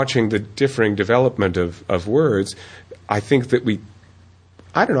by watching the differing development of words, I think that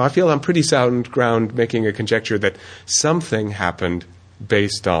I feel on pretty sound ground making a conjecture that something happened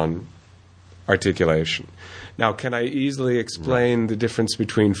based on articulation. Now, can I easily explain the difference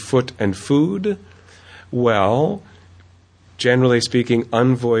between foot and food? Well, generally speaking,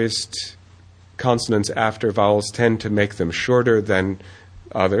 unvoiced consonants after vowels tend to make them shorter than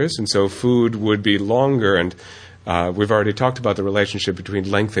others, and so food would be longer, and we've already talked about the relationship between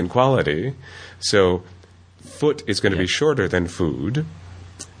length and quality, so foot is going to be shorter than food.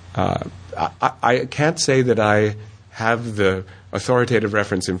 I can't say that I have the authoritative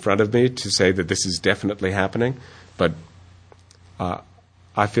reference in front of me to say that this is definitely happening, but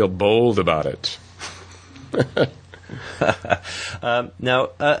I feel bold about it. Now,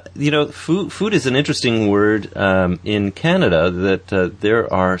 food is an interesting word in Canada. That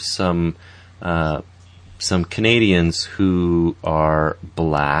there are some Canadians who are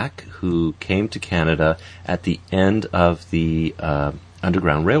black who came to Canada at the end of the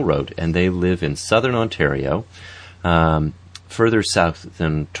Underground Railroad, and they live in southern Ontario, further south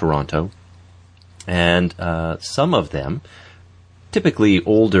than Toronto. And some of them, typically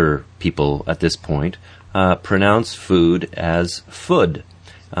older people at this point, pronounce food as food.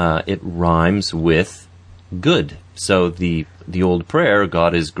 It rhymes with good. So the old prayer,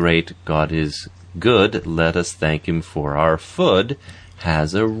 God is great, God is good, let us thank him for our food,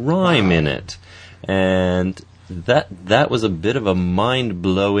 has a rhyme in it. And that was a bit of a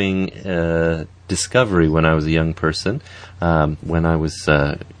mind-blowing discovery when I was a young person. When I was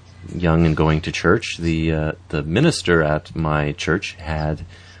young and going to church, the minister at my church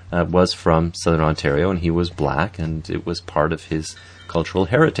was from Southern Ontario, and he was black, and it was part of his cultural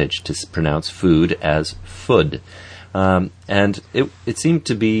heritage to pronounce food as food. And it seemed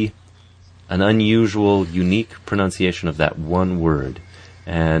to be an unusual, unique pronunciation of that one word,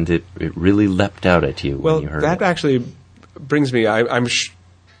 and it really leapt out at you when you heard it. Well, that actually brings me, I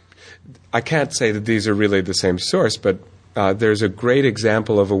can't say that these are really the same source, but there's a great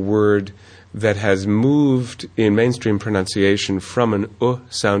example of a word that has moved in mainstream pronunciation from an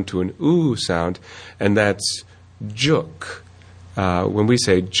sound to an sound, and that's juk. When we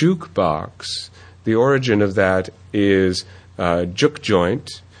say jukebox, the origin of that is juk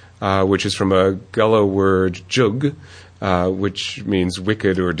joint, which is from a Gullah word jug, which means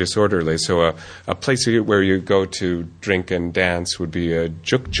wicked or disorderly. So a place where you go to drink and dance would be a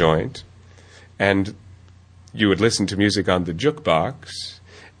juk joint, and you would listen to music on the jukebox,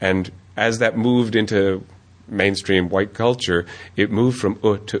 and as that moved into mainstream white culture, it moved from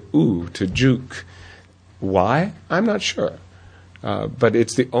to juke. Why? I'm not sure. But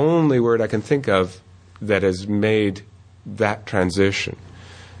it's the only word I can think of that has made that transition.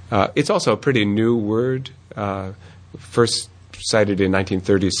 It's also a pretty new word, first cited in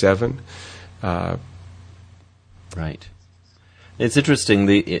 1937. Right. It's interesting,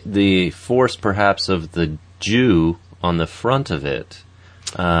 the force perhaps of the Jew on the front of it,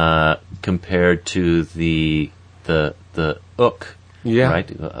 compared to the ook,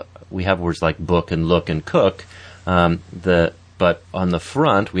 right? We have words like book and look and cook, but on the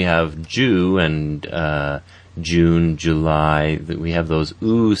front we have Jew and June, July. We have those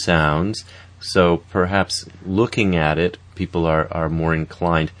oo sounds. So perhaps looking at it, people are more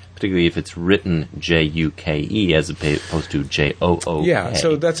inclined, particularly if it's written Juke as opposed to Jook. Yeah,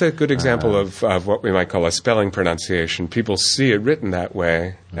 so that's a good example of what we might call a spelling pronunciation. People see it written that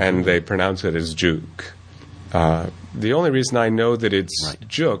way, and they pronounce it as juke. The only reason I know that it's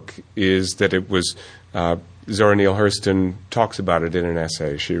juk is that it was Zora Neale Hurston talks about it in an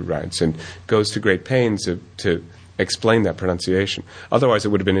essay she writes and goes to great pains to explain that pronunciation. Otherwise, it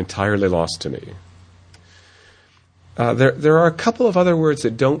would have been entirely lost to me. There are a couple of other words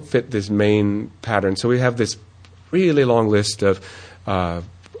that don't fit this main pattern. So we have this really long list of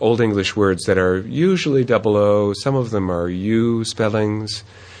Old English words that are usually double O. Some of them are U spellings.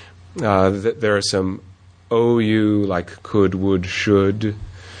 There are some OU, like could, would, should.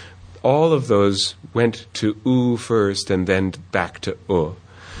 All of those went to oo first and then back to o.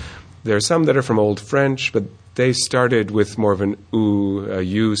 There are some that are from Old French, but they started with more of an a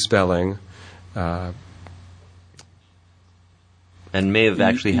U spelling. And may have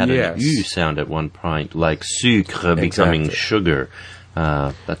actually had an U sound at one point, like sucre becoming sugar.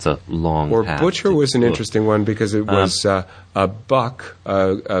 That's a long Or path. butcher was an interesting one because it was a buck,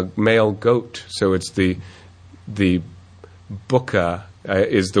 a male goat. So it's the buka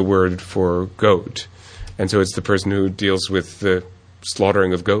is the word for goat. And so it's the person who deals with the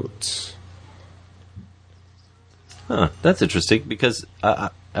slaughtering of goats. That's interesting because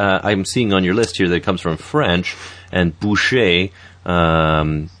I'm seeing on your list here that it comes from French, and boucher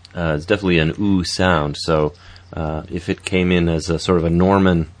is definitely an oo sound. So if it came in as a sort of a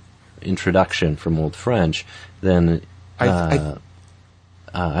Norman introduction from Old French, then I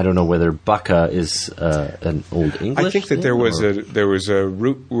don't know whether baka is an Old English. I think that there was a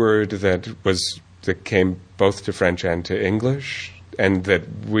root word that came both to French and to English, and that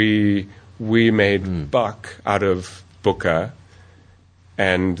we made buck out of buka,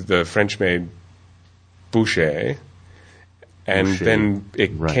 and the French made boucher, and then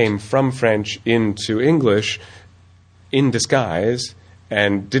it came from French into English in disguise,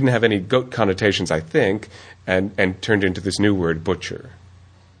 and didn't have any goat connotations, I think, and turned into this new word, butcher.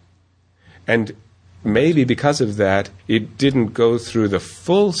 And maybe because of that, it didn't go through the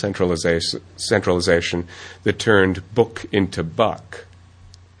full centralization that turned book into buck,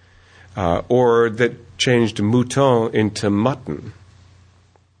 or that changed mouton into mutton.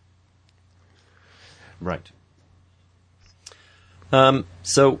 Right.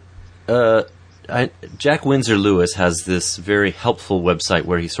 Jack Windsor Lewis has this very helpful website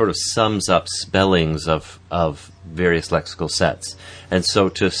where he sort of sums up spellings of various lexical sets. And so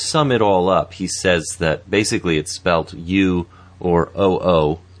to sum it all up, he says that basically it's spelled U or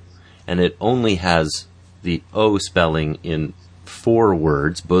OO, and it only has the O spelling in 4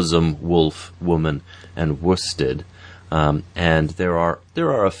 words: bosom, wolf, woman, and worsted. And there are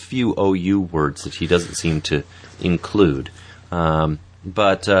a few OU words that he doesn't seem to include.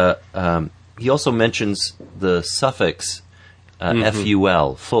 But he also mentions the suffix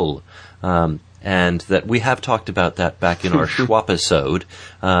ful, full, and that we have talked about that back in our Schwab-episode.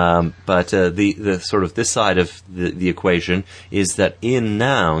 But the sort of this side of the equation is that in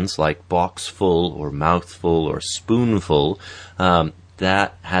nouns like boxful or mouthful or spoonful,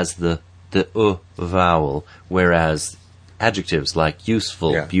 that has the vowel, whereas adjectives like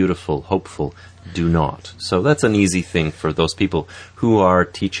useful, beautiful, hopeful do not. So that's an easy thing for those people who are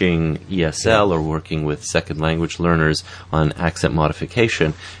teaching ESL or working with second language learners on accent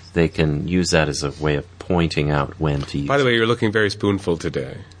modification. They can use that as a way of pointing out when to use. By the way, you're looking very spoonful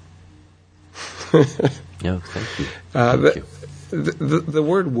today. No, thank you. Thank you. The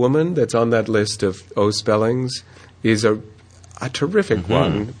word woman that's on that list of O spellings is a terrific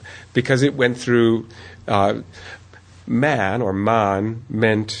one, because it went through man or man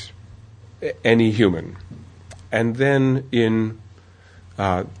meant any human. And then in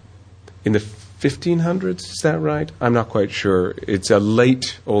the 1500s, is that right? I'm not quite sure. It's a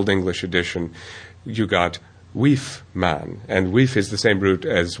late Old English edition. You got weef man, and weef is the same root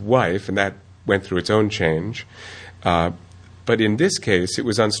as wife, and that went through its own change. But in this case, it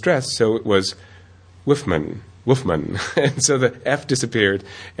was unstressed, so it was woofman. And so the F disappeared,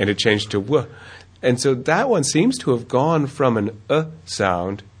 and it changed to W. And so that one seems to have gone from an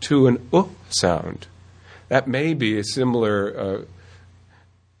sound to an sound. That may be a similar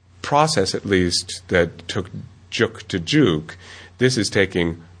process, at least, that took juk to juke. This is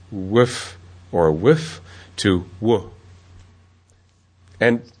taking woof or whiff to w.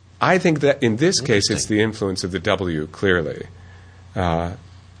 And I think that in this case, it's the influence of the W, clearly.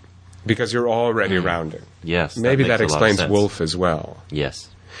 Because you're already rounding. Yes. Maybe that explains wolf as well. Yes.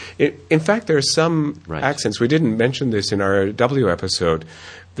 In fact, there are some accents, we didn't mention this in our W episode,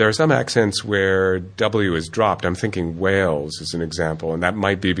 there are some accents where W is dropped. I'm thinking Wales is an example, and that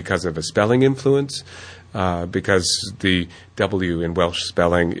might be because of a spelling influence, because the W in Welsh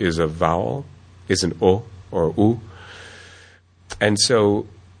spelling is a vowel, is an O or U. And so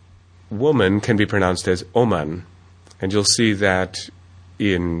woman can be pronounced as oman, and you'll see that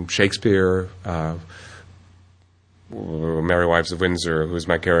in Shakespeare, Merry Wives of Windsor, who's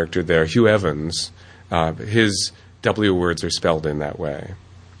my character there, Hugh Evans, his W words are spelled in that way.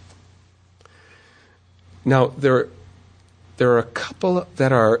 Now, there are a couple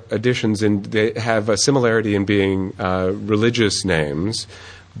that are additions, and they have a similarity in being religious names,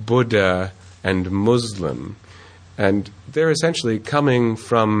 Buddha and Muslim. And they're essentially coming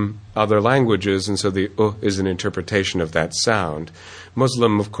from other languages, and so the is an interpretation of that sound.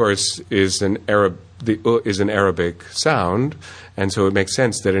 Muslim, of course, is an Arabic sound, and so it makes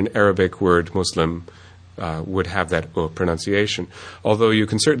sense that an Arabic word, Muslim, would have that pronunciation. Although you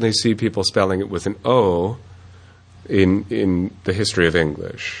can certainly see people spelling it with an O in the history of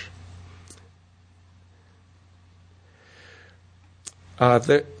English.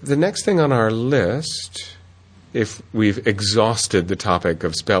 The next thing on our list, if we've exhausted the topic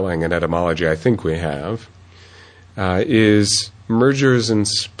of spelling and etymology, I think we have, is mergers and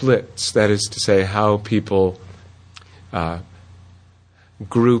splits. That is to say, how people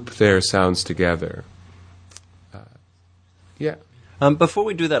group their sounds together. Before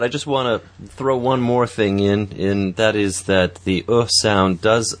we do that, I just want to throw one more thing in that is that the sound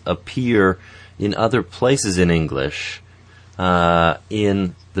does appear in other places in English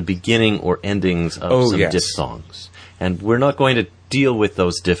in the beginning or endings of some diphthongs. And we're not going to deal with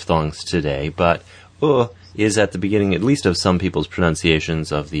those diphthongs today, but is at the beginning, at least of some people's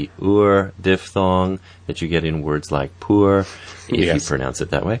pronunciations, of the diphthong that you get in words like poor, if you pronounce it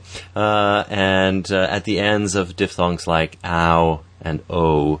that way, and at the ends of diphthongs like ow and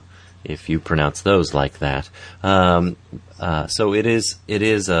o, if you pronounce those like that. So it is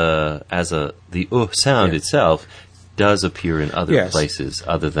the sound itself does appear in other places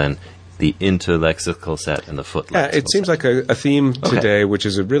other than the interlexical set and the foot lexical It seems like a theme today, which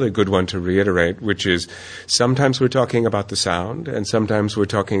is a really good one to reiterate, which is sometimes we're talking about the sound and sometimes we're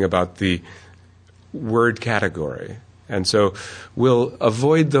talking about the word category. And so we'll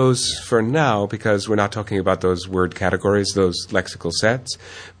avoid those for now because we're not talking about those word categories, those lexical sets,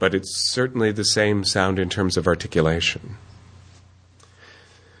 but it's certainly the same sound in terms of articulation.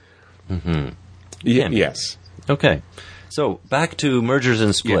 Mm-hmm. Yes. Okay. So back to mergers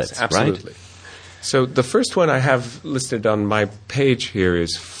and splits, yes, absolutely. right? So the first one I have listed on my page here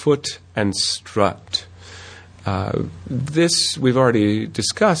is foot and strut. This, we've already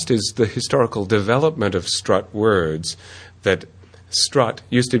discussed, is the historical development of strut words, that strut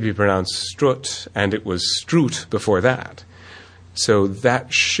used to be pronounced strut, and it was strut before that. So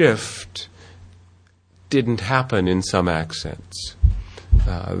that shift didn't happen in some accents.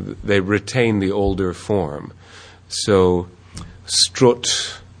 They retain the older form. So strut,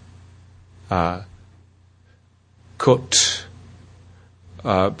 kut.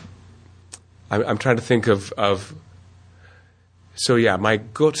 I'm trying to think of. So yeah, my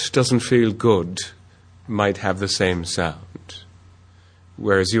gut doesn't feel good might have the same sound,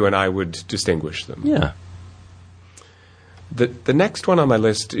 whereas you and I would distinguish them. Yeah. The next one on my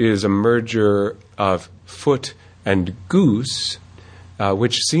list is a merger of foot and goose,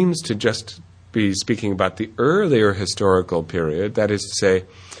 which seems to just be speaking about the earlier historical period. That is to say,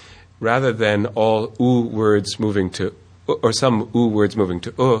 rather than all oo words moving to, or some oo words moving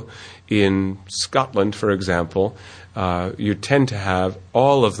to in Scotland, for example, you tend to have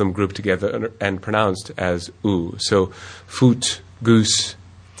all of them grouped together and pronounced as oo. So, foot, goose.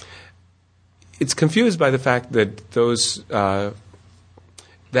 It's confused by the fact that those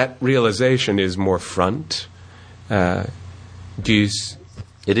that realization is more front. Goose.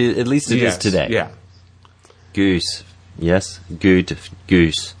 It is, at least it is today. Yeah. Goose. Yes. Good.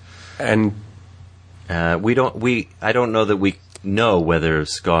 Goose. And I don't know that we know whether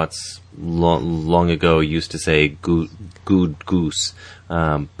Scots long ago used to say good goose,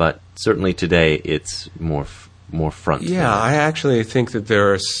 but certainly today it's more front. yeah, I actually think that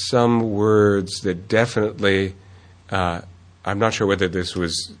there are some words that definitely. I'm not sure whether this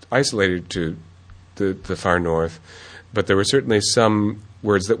was isolated to the far north, but there were certainly some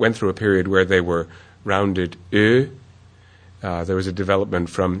words that went through a period where they were rounded ö. There was a development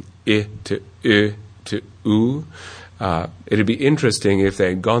from I to ö to oo. It'd be interesting if they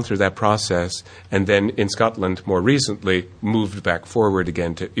had gone through that process and then in Scotland more recently moved back forward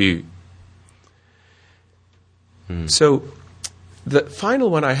again to u. So the final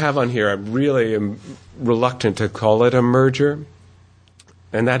one I have on here, I really am reluctant to call it a merger,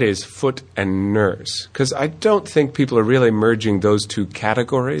 and that is foot and nurse, because I don't think people are really merging those two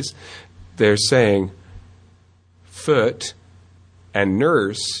categories. They're saying foot and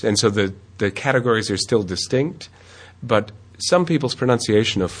nurse, and so the categories are still distinct, but some people's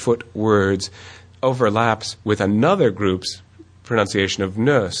pronunciation of foot words overlaps with another group's pronunciation of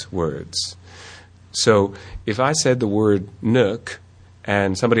nurse words. So if I said the word nook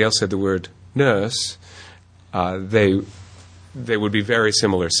and somebody else said the word nurse, they would be very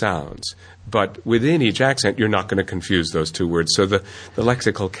similar sounds. But within each accent, you're not going to confuse those two words. So the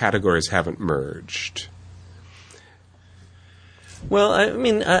lexical categories haven't merged. Well, I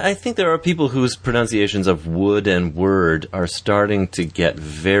mean, I think there are people whose pronunciations of wood and word are starting to get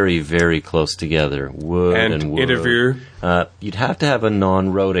very, very close together. Wood and word. Interview. You'd have to have a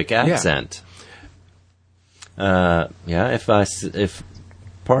non-rhotic accent. If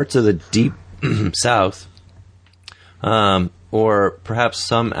parts of the deep South, or perhaps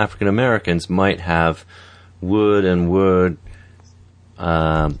some African Americans might have wood and word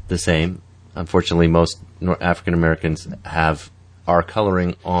the same. Unfortunately, most African Americans are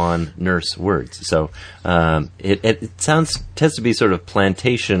coloring on nurse words. So it tends to be sort of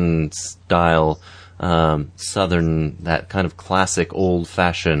plantation style, Southern, that kind of classic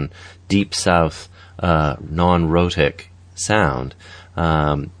old-fashioned deep South non-rhotic sound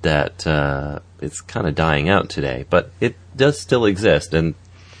that it's kind of dying out today. But it does still exist, and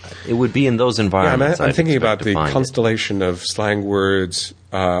it would be in those environments. I'm thinking about the constellation of slang words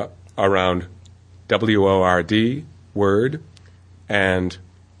around WORD, word, and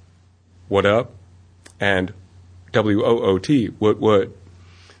what up, and WOOT, what.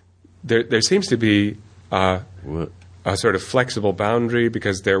 There seems to be a sort of flexible boundary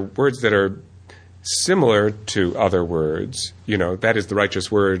because they're words that are similar to other words. You know, that is the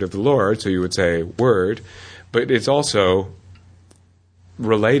righteous word of the Lord, so you would say word, but it's also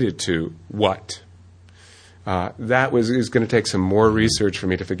related to what. That is going to take some more research for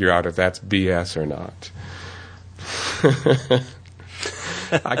me to figure out if that's BS or not.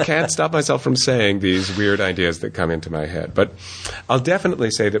 I can't stop myself from saying these weird ideas that come into my head. But I'll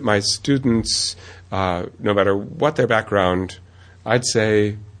definitely say that my students, no matter what their background, I'd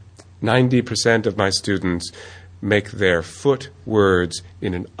say 90% of my students make their foot words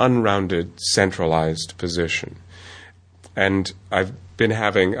in an unrounded, centralized position. And I've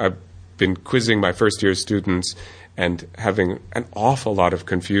been quizzing my first-year students and having an awful lot of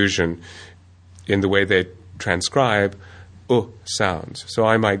confusion in the way they transcribe sounds. So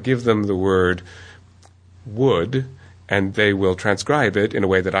I might give them the word would, and they will transcribe it in a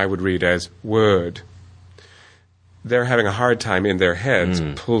way that I would read as word. They're having a hard time in their heads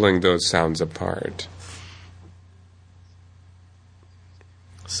pulling those sounds apart.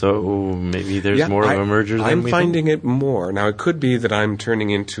 So maybe there's more of a merger than I'm we finding think? it more. Now, it could be that I'm turning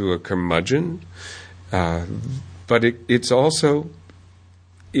into a curmudgeon, but it's also,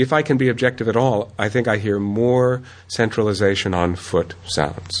 if I can be objective at all, I think I hear more centralization on foot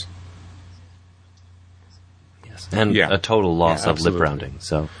sounds. Yes. And a total loss of lip rounding.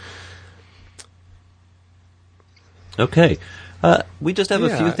 So, okay. We just have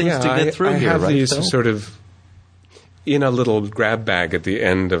a few things to get through here, I have right? these Phil? sort of in a little grab bag at the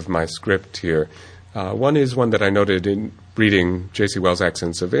end of my script here. One is one that I noted in reading J.C. Wells'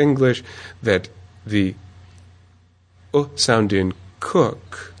 Accents of English, that the sound in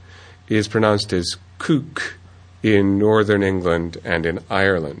cook is pronounced as cook in Northern England and in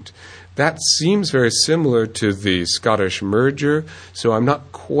Ireland. That seems very similar to the Scottish merger, so I'm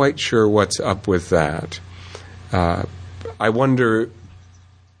not quite sure what's up with that. I wondered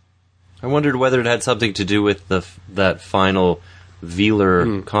whether it had something to do with that final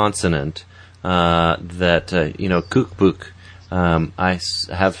velar consonant cookbook. I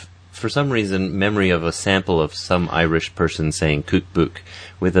have, for some reason, memory of a sample of some Irish person saying cookbook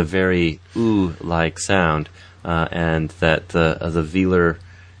with a very ooh-like sound, and that the velar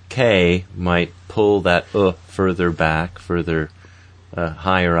K might pull that further back, further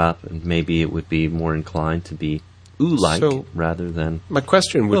higher up, and maybe it would be more inclined to be ooh-like rather than... My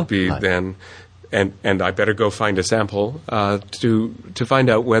question would be like. then, and I better go find a sample, to find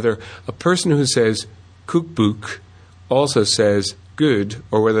out whether a person who says cookbook also says good,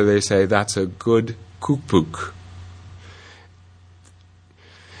 or whether they say that's a good cookbook.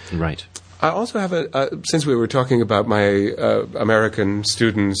 Right. I also have since we were talking about my American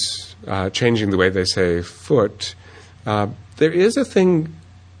students changing the way they say foot, there is a thing,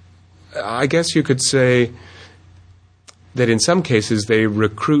 I guess you could say, that in some cases they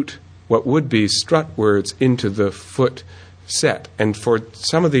recruit what would be strut words into the foot set. And for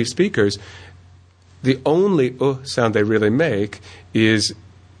some of these speakers, the only sound they really make is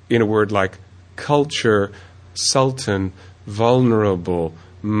in a word like culture, sultan, vulnerable,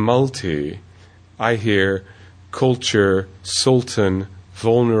 multi. I hear culture, sultan,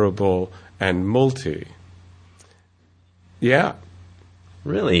 vulnerable, and multi. Yeah.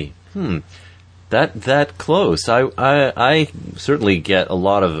 Really? That close. I certainly get a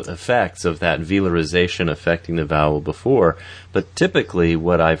lot of effects of that velarization affecting the vowel before, but typically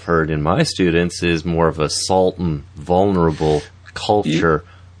what I've heard in my students is more of a sultan, vulnerable, culture,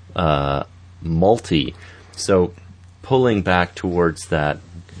 multi. So pulling back towards that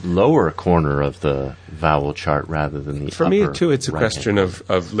lower corner of the vowel chart rather than the For upper me, too, it's a right-hand question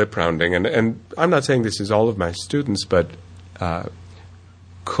of lip rounding. And I'm not saying this is all of my students, but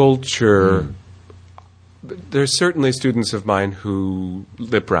culture... There's certainly students of mine who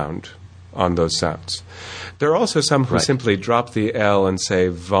lip round on those sounds. There are also some who simply drop the L and say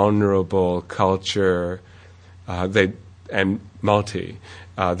vulnerable, culture, and multi.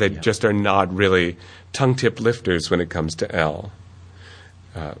 They just are not really tongue-tip lifters when it comes to L.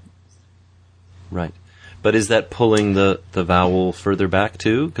 Right. But is that pulling the vowel further back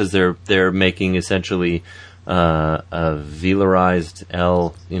too? Because they're making essentially a velarized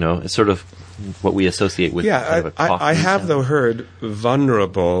L, sort of what we associate with kind of a cough. I have, sound. though, heard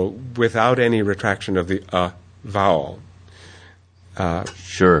vulnerable without any retraction of the vowel.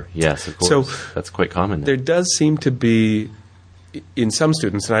 Sure, yes, of course. So that's quite common. There does seem to be, in some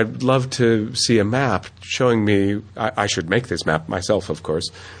students, and I'd love to see a map showing me, I should make this map myself, of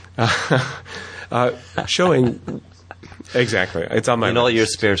course, showing... Exactly. It's on my in all list. your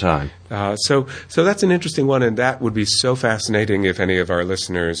spare time. So that's an interesting one, and that would be so fascinating if any of our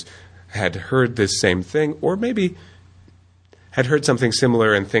listeners had heard this same thing, or maybe had heard something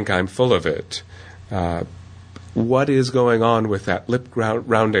similar and think I'm full of it. What is going on with that lip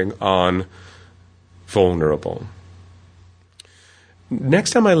rounding on vulnerable?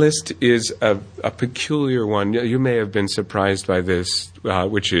 Next on my list is a peculiar one. You may have been surprised by this,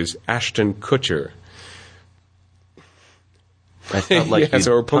 which is Ashton Kutcher. I felt like Yes,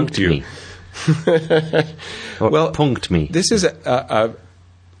 you or punked you. me. Or punked me. This is I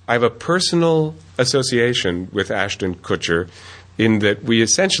have a personal association with Ashton Kutcher in that we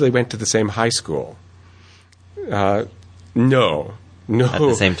essentially went to the same high school. No. At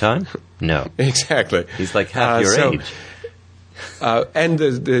the same time? No. Exactly. He's like half your age. And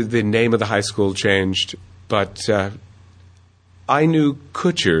the name of the high school changed, but I knew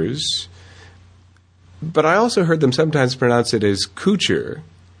Kutchers, but I also heard them sometimes pronounce it as Kutcher.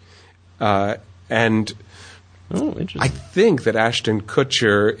 And Oh, interesting. I think that Ashton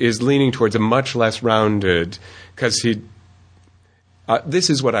Kutcher is leaning towards a much less rounded, because he. This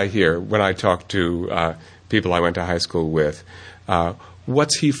is what I hear when I talk to people I went to high school with.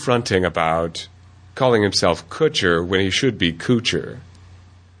 What's he fronting about calling himself Kutcher when he should be Coocher?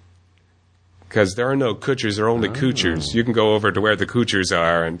 Because there are no Kutchers, there are only Coochers. You can go over to where the Coochers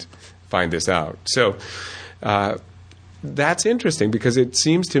are and find this out. So that's interesting, because it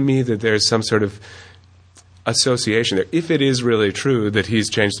seems to me that there's some sort of association there. If it is really true that he's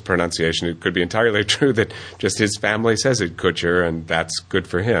changed the pronunciation, it could be entirely true that just his family says it Kutcher, and that's good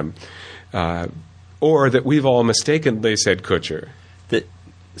for him. Or that we've all mistakenly said Kutcher.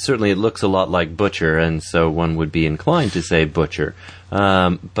 Certainly it looks a lot like butcher, and so one would be inclined to say butcher.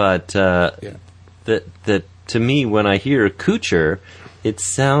 But to me, when I hear Kutcher, it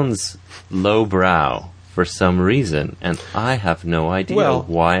sounds lowbrow for some reason, and I have no idea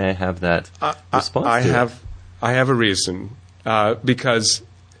why I have that response to it. I have a reason. Because,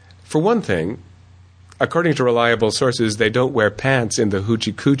 for one thing, according to reliable sources, they don't wear pants in the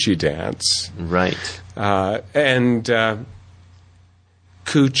hoochie coochie dance. Right. And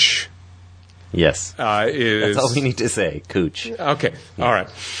cooch. Yes. Is that's all we need to say. Cooch. Okay. Yeah.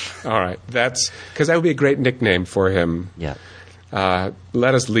 All right. That's because that would be a great nickname for him. Yeah.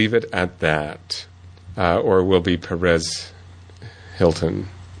 Let us leave it at that, or we'll be Perez Hilton.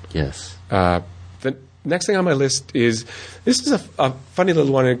 Yes. The next thing on my list is, this is a funny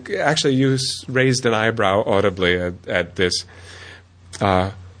little one. Actually, you raised an eyebrow audibly at this.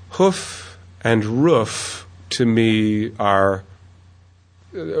 Hoof and roof, to me, are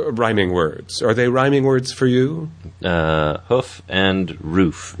rhyming words. Are they rhyming words for you? Hoof and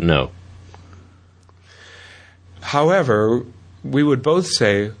roof, no. However, we would both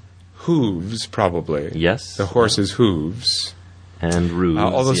say hooves, probably. Yes. The horse's hooves. And roofs,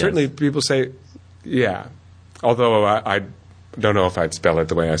 although certainly people say, yeah. Although I don't know if I'd spell it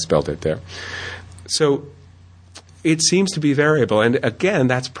the way I spelled it there. So it seems to be variable. And again,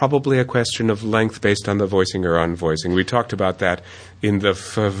 that's probably a question of length based on the voicing or unvoicing. We talked about that in the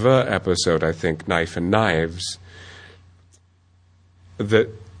FV episode, I think, Knife and Knives. That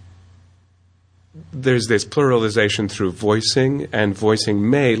there's this pluralization through voicing, and voicing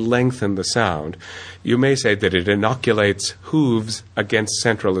may lengthen the sound. You may say that it inoculates hooves against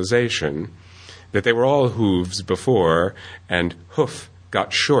centralization, that they were all hooves before, and hoof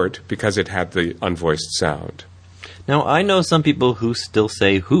got short because it had the unvoiced sound. Now, I know some people who still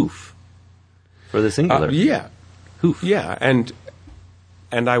say hoof for the singular. Yeah. Hoof. Yeah, and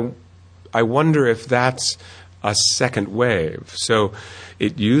I wonder if that's a second wave. So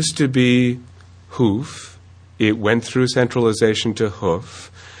it used to be hoof, it went through centralization to hoof,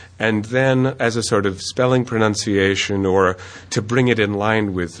 and then as a sort of spelling pronunciation or to bring it in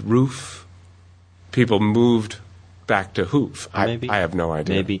line with roof, people moved back to hoof. Maybe. I have no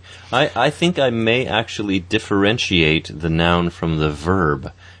idea. Maybe. I think I may actually differentiate the noun from the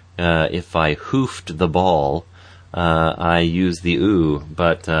verb. If I hoofed the ball, I use the oo,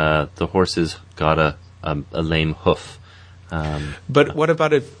 but the horses got a lame hoof. But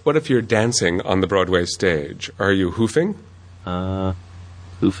what if you're dancing on the Broadway stage? Are you hoofing?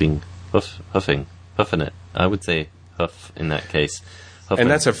 Hoofing. Hoofing it. I would say hoof in that case. Hoofing.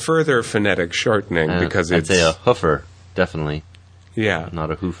 And that's a further phonetic shortening because I'd say a hoofer, definitely. Yeah.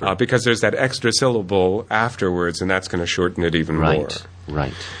 Not a hoofer. Because there's that extra syllable afterwards, and that's going to shorten it even more.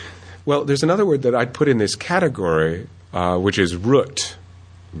 Right. Well, there's another word that I'd put in this category, which is root.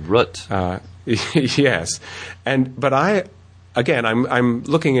 Root. Yes. But I'm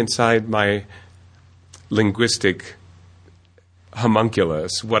looking inside my linguistic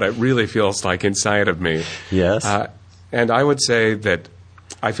homunculus, what it really feels like inside of me. Yes. And I would say that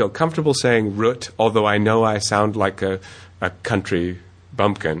I feel comfortable saying root, although I know I sound like a country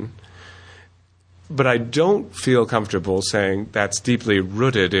bumpkin. But I don't feel comfortable saying that's deeply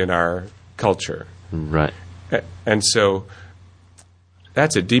rooted in our culture. Right. And so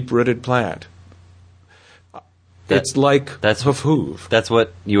that's a deep-rooted plant. It's like hoof. That's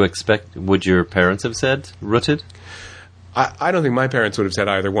what you expect. Would your parents have said rooted? I don't think my parents would have said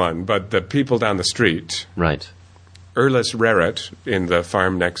either one, but the people down the street. Right. Erles Reret in the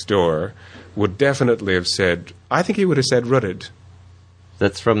farm next door would definitely have said, I think he would have said rooted.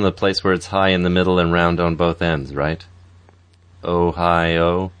 That's from the place where it's high in the middle and round on both ends, right?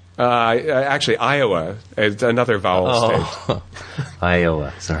 Ohio. Actually, Iowa is another vowel state.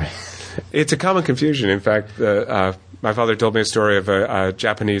 Iowa, sorry. It's a common confusion. In fact, my father told me a story of a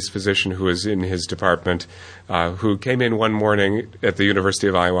Japanese physician who was in his department who came in one morning at the University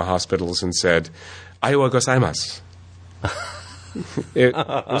of Iowa hospitals and said, Iowa gozaimasu. It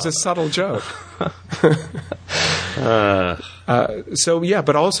was a subtle joke.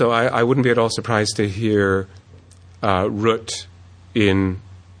 But also I wouldn't be at all surprised to hear root in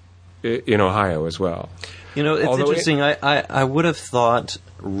Ohio as well. You know, it's interesting. I would have thought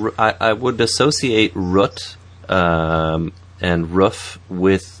I would associate root and roof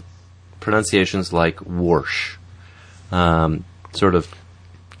with pronunciations like warsh, sort of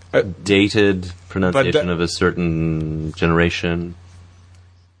dated pronunciation of a certain generation.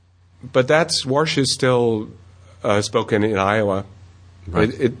 But that's warsh is still spoken in Iowa,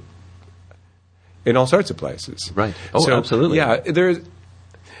 right? In all sorts of places, right? Oh, so, absolutely. Yeah,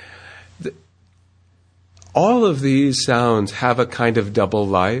 all of these sounds have a kind of double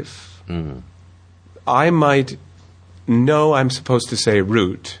life. Mm. I might know I'm supposed to say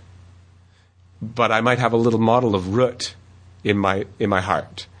root, but I might have a little model of root in my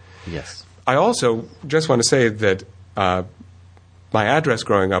heart. Yes. I also just want to say that my address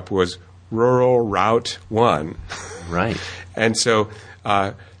growing up was Rural Route 1. Right. And so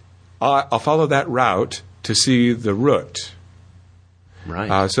I'll follow that route to see the root.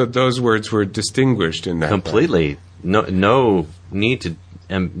 Right. So those words were distinguished in that completely. way. No need to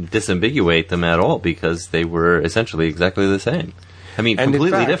disambiguate them at all because they were essentially exactly the same. I mean, and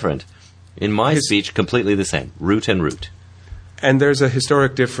completely in fact, different. In my speech, completely the same. Root and root. And there's a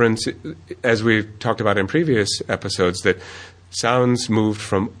historic difference, as we've talked about in previous episodes, that sounds moved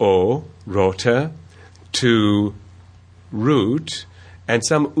from o, rota, to root, and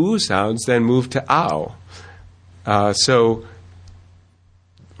some u sounds then moved to ow. So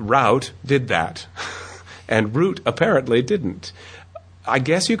route did that, and root apparently didn't. I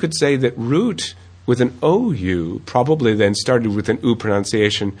guess you could say that root with an OU probably then started with an U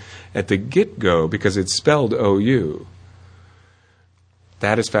pronunciation at the get-go because it's spelled OU.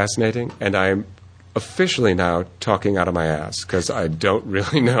 That is fascinating, and I'm officially now talking out of my ass because I don't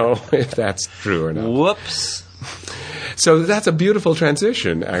really know if that's true or not. Whoops. So that's a beautiful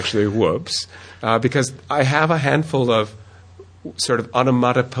transition, actually, whoops, because I have a handful of sort of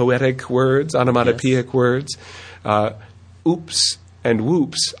onomatopoeic words, onomatopoeic words. Oops and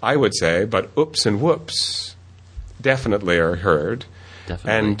whoops, I would say, but oops and whoops definitely are heard.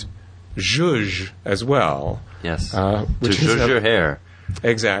 Definitely. And zhuzh as well. Yes. To zhuzh your hair.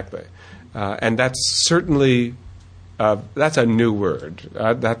 Exactly. And that's certainly, that's a new word.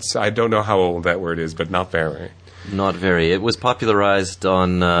 I don't know how old that word is, but not very. Not very. It was popularized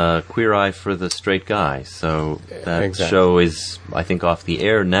on Queer Eye for the Straight Guy, so that show is, I think, off the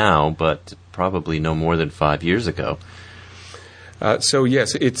air now, but probably no more than 5 years ago. So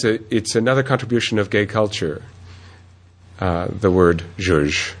yes, it's another contribution of gay culture, the word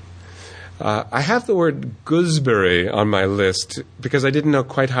zhuzh. I have the word gooseberry on my list because I didn't know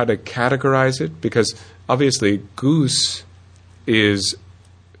quite how to categorize it, because obviously goose is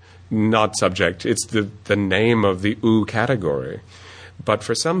not subject. It's the name of the oo category. But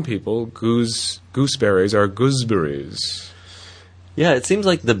for some people, gooseberries are gooseberries. Yeah, it seems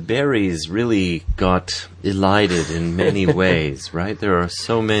like the berries really got elided in many ways, right? There are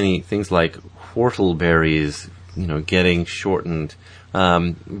so many things like whortleberries, getting shortened.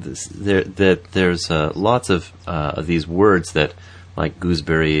 There's lots of these words that, like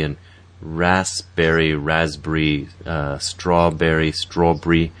gooseberry and raspberry, raspberry, strawberry,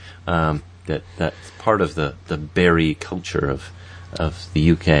 that's part of the berry culture of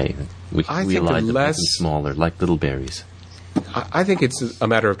the UK. We elide them even smaller, like little berries. I think it's a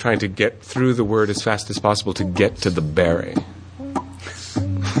matter of trying to get through the word as fast as possible to get to the berry.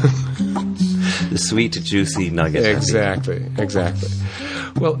 The sweet, juicy nugget. Exactly.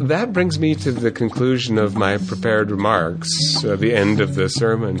 Well, that brings me to the conclusion of my prepared remarks, the end of the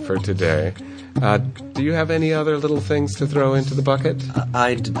sermon for today. Do you have any other little things to throw into the bucket?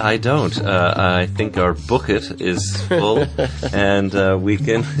 I don't. I think our bucket is full, and we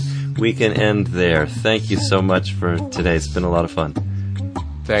can end there. Thank you so much for today. It's been a lot of fun.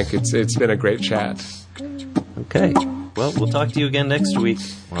 Thank you. It's been a great chat. Okay. Well, we'll talk to you again next week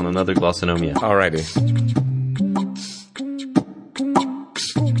on another Glossonomia. Alrighty.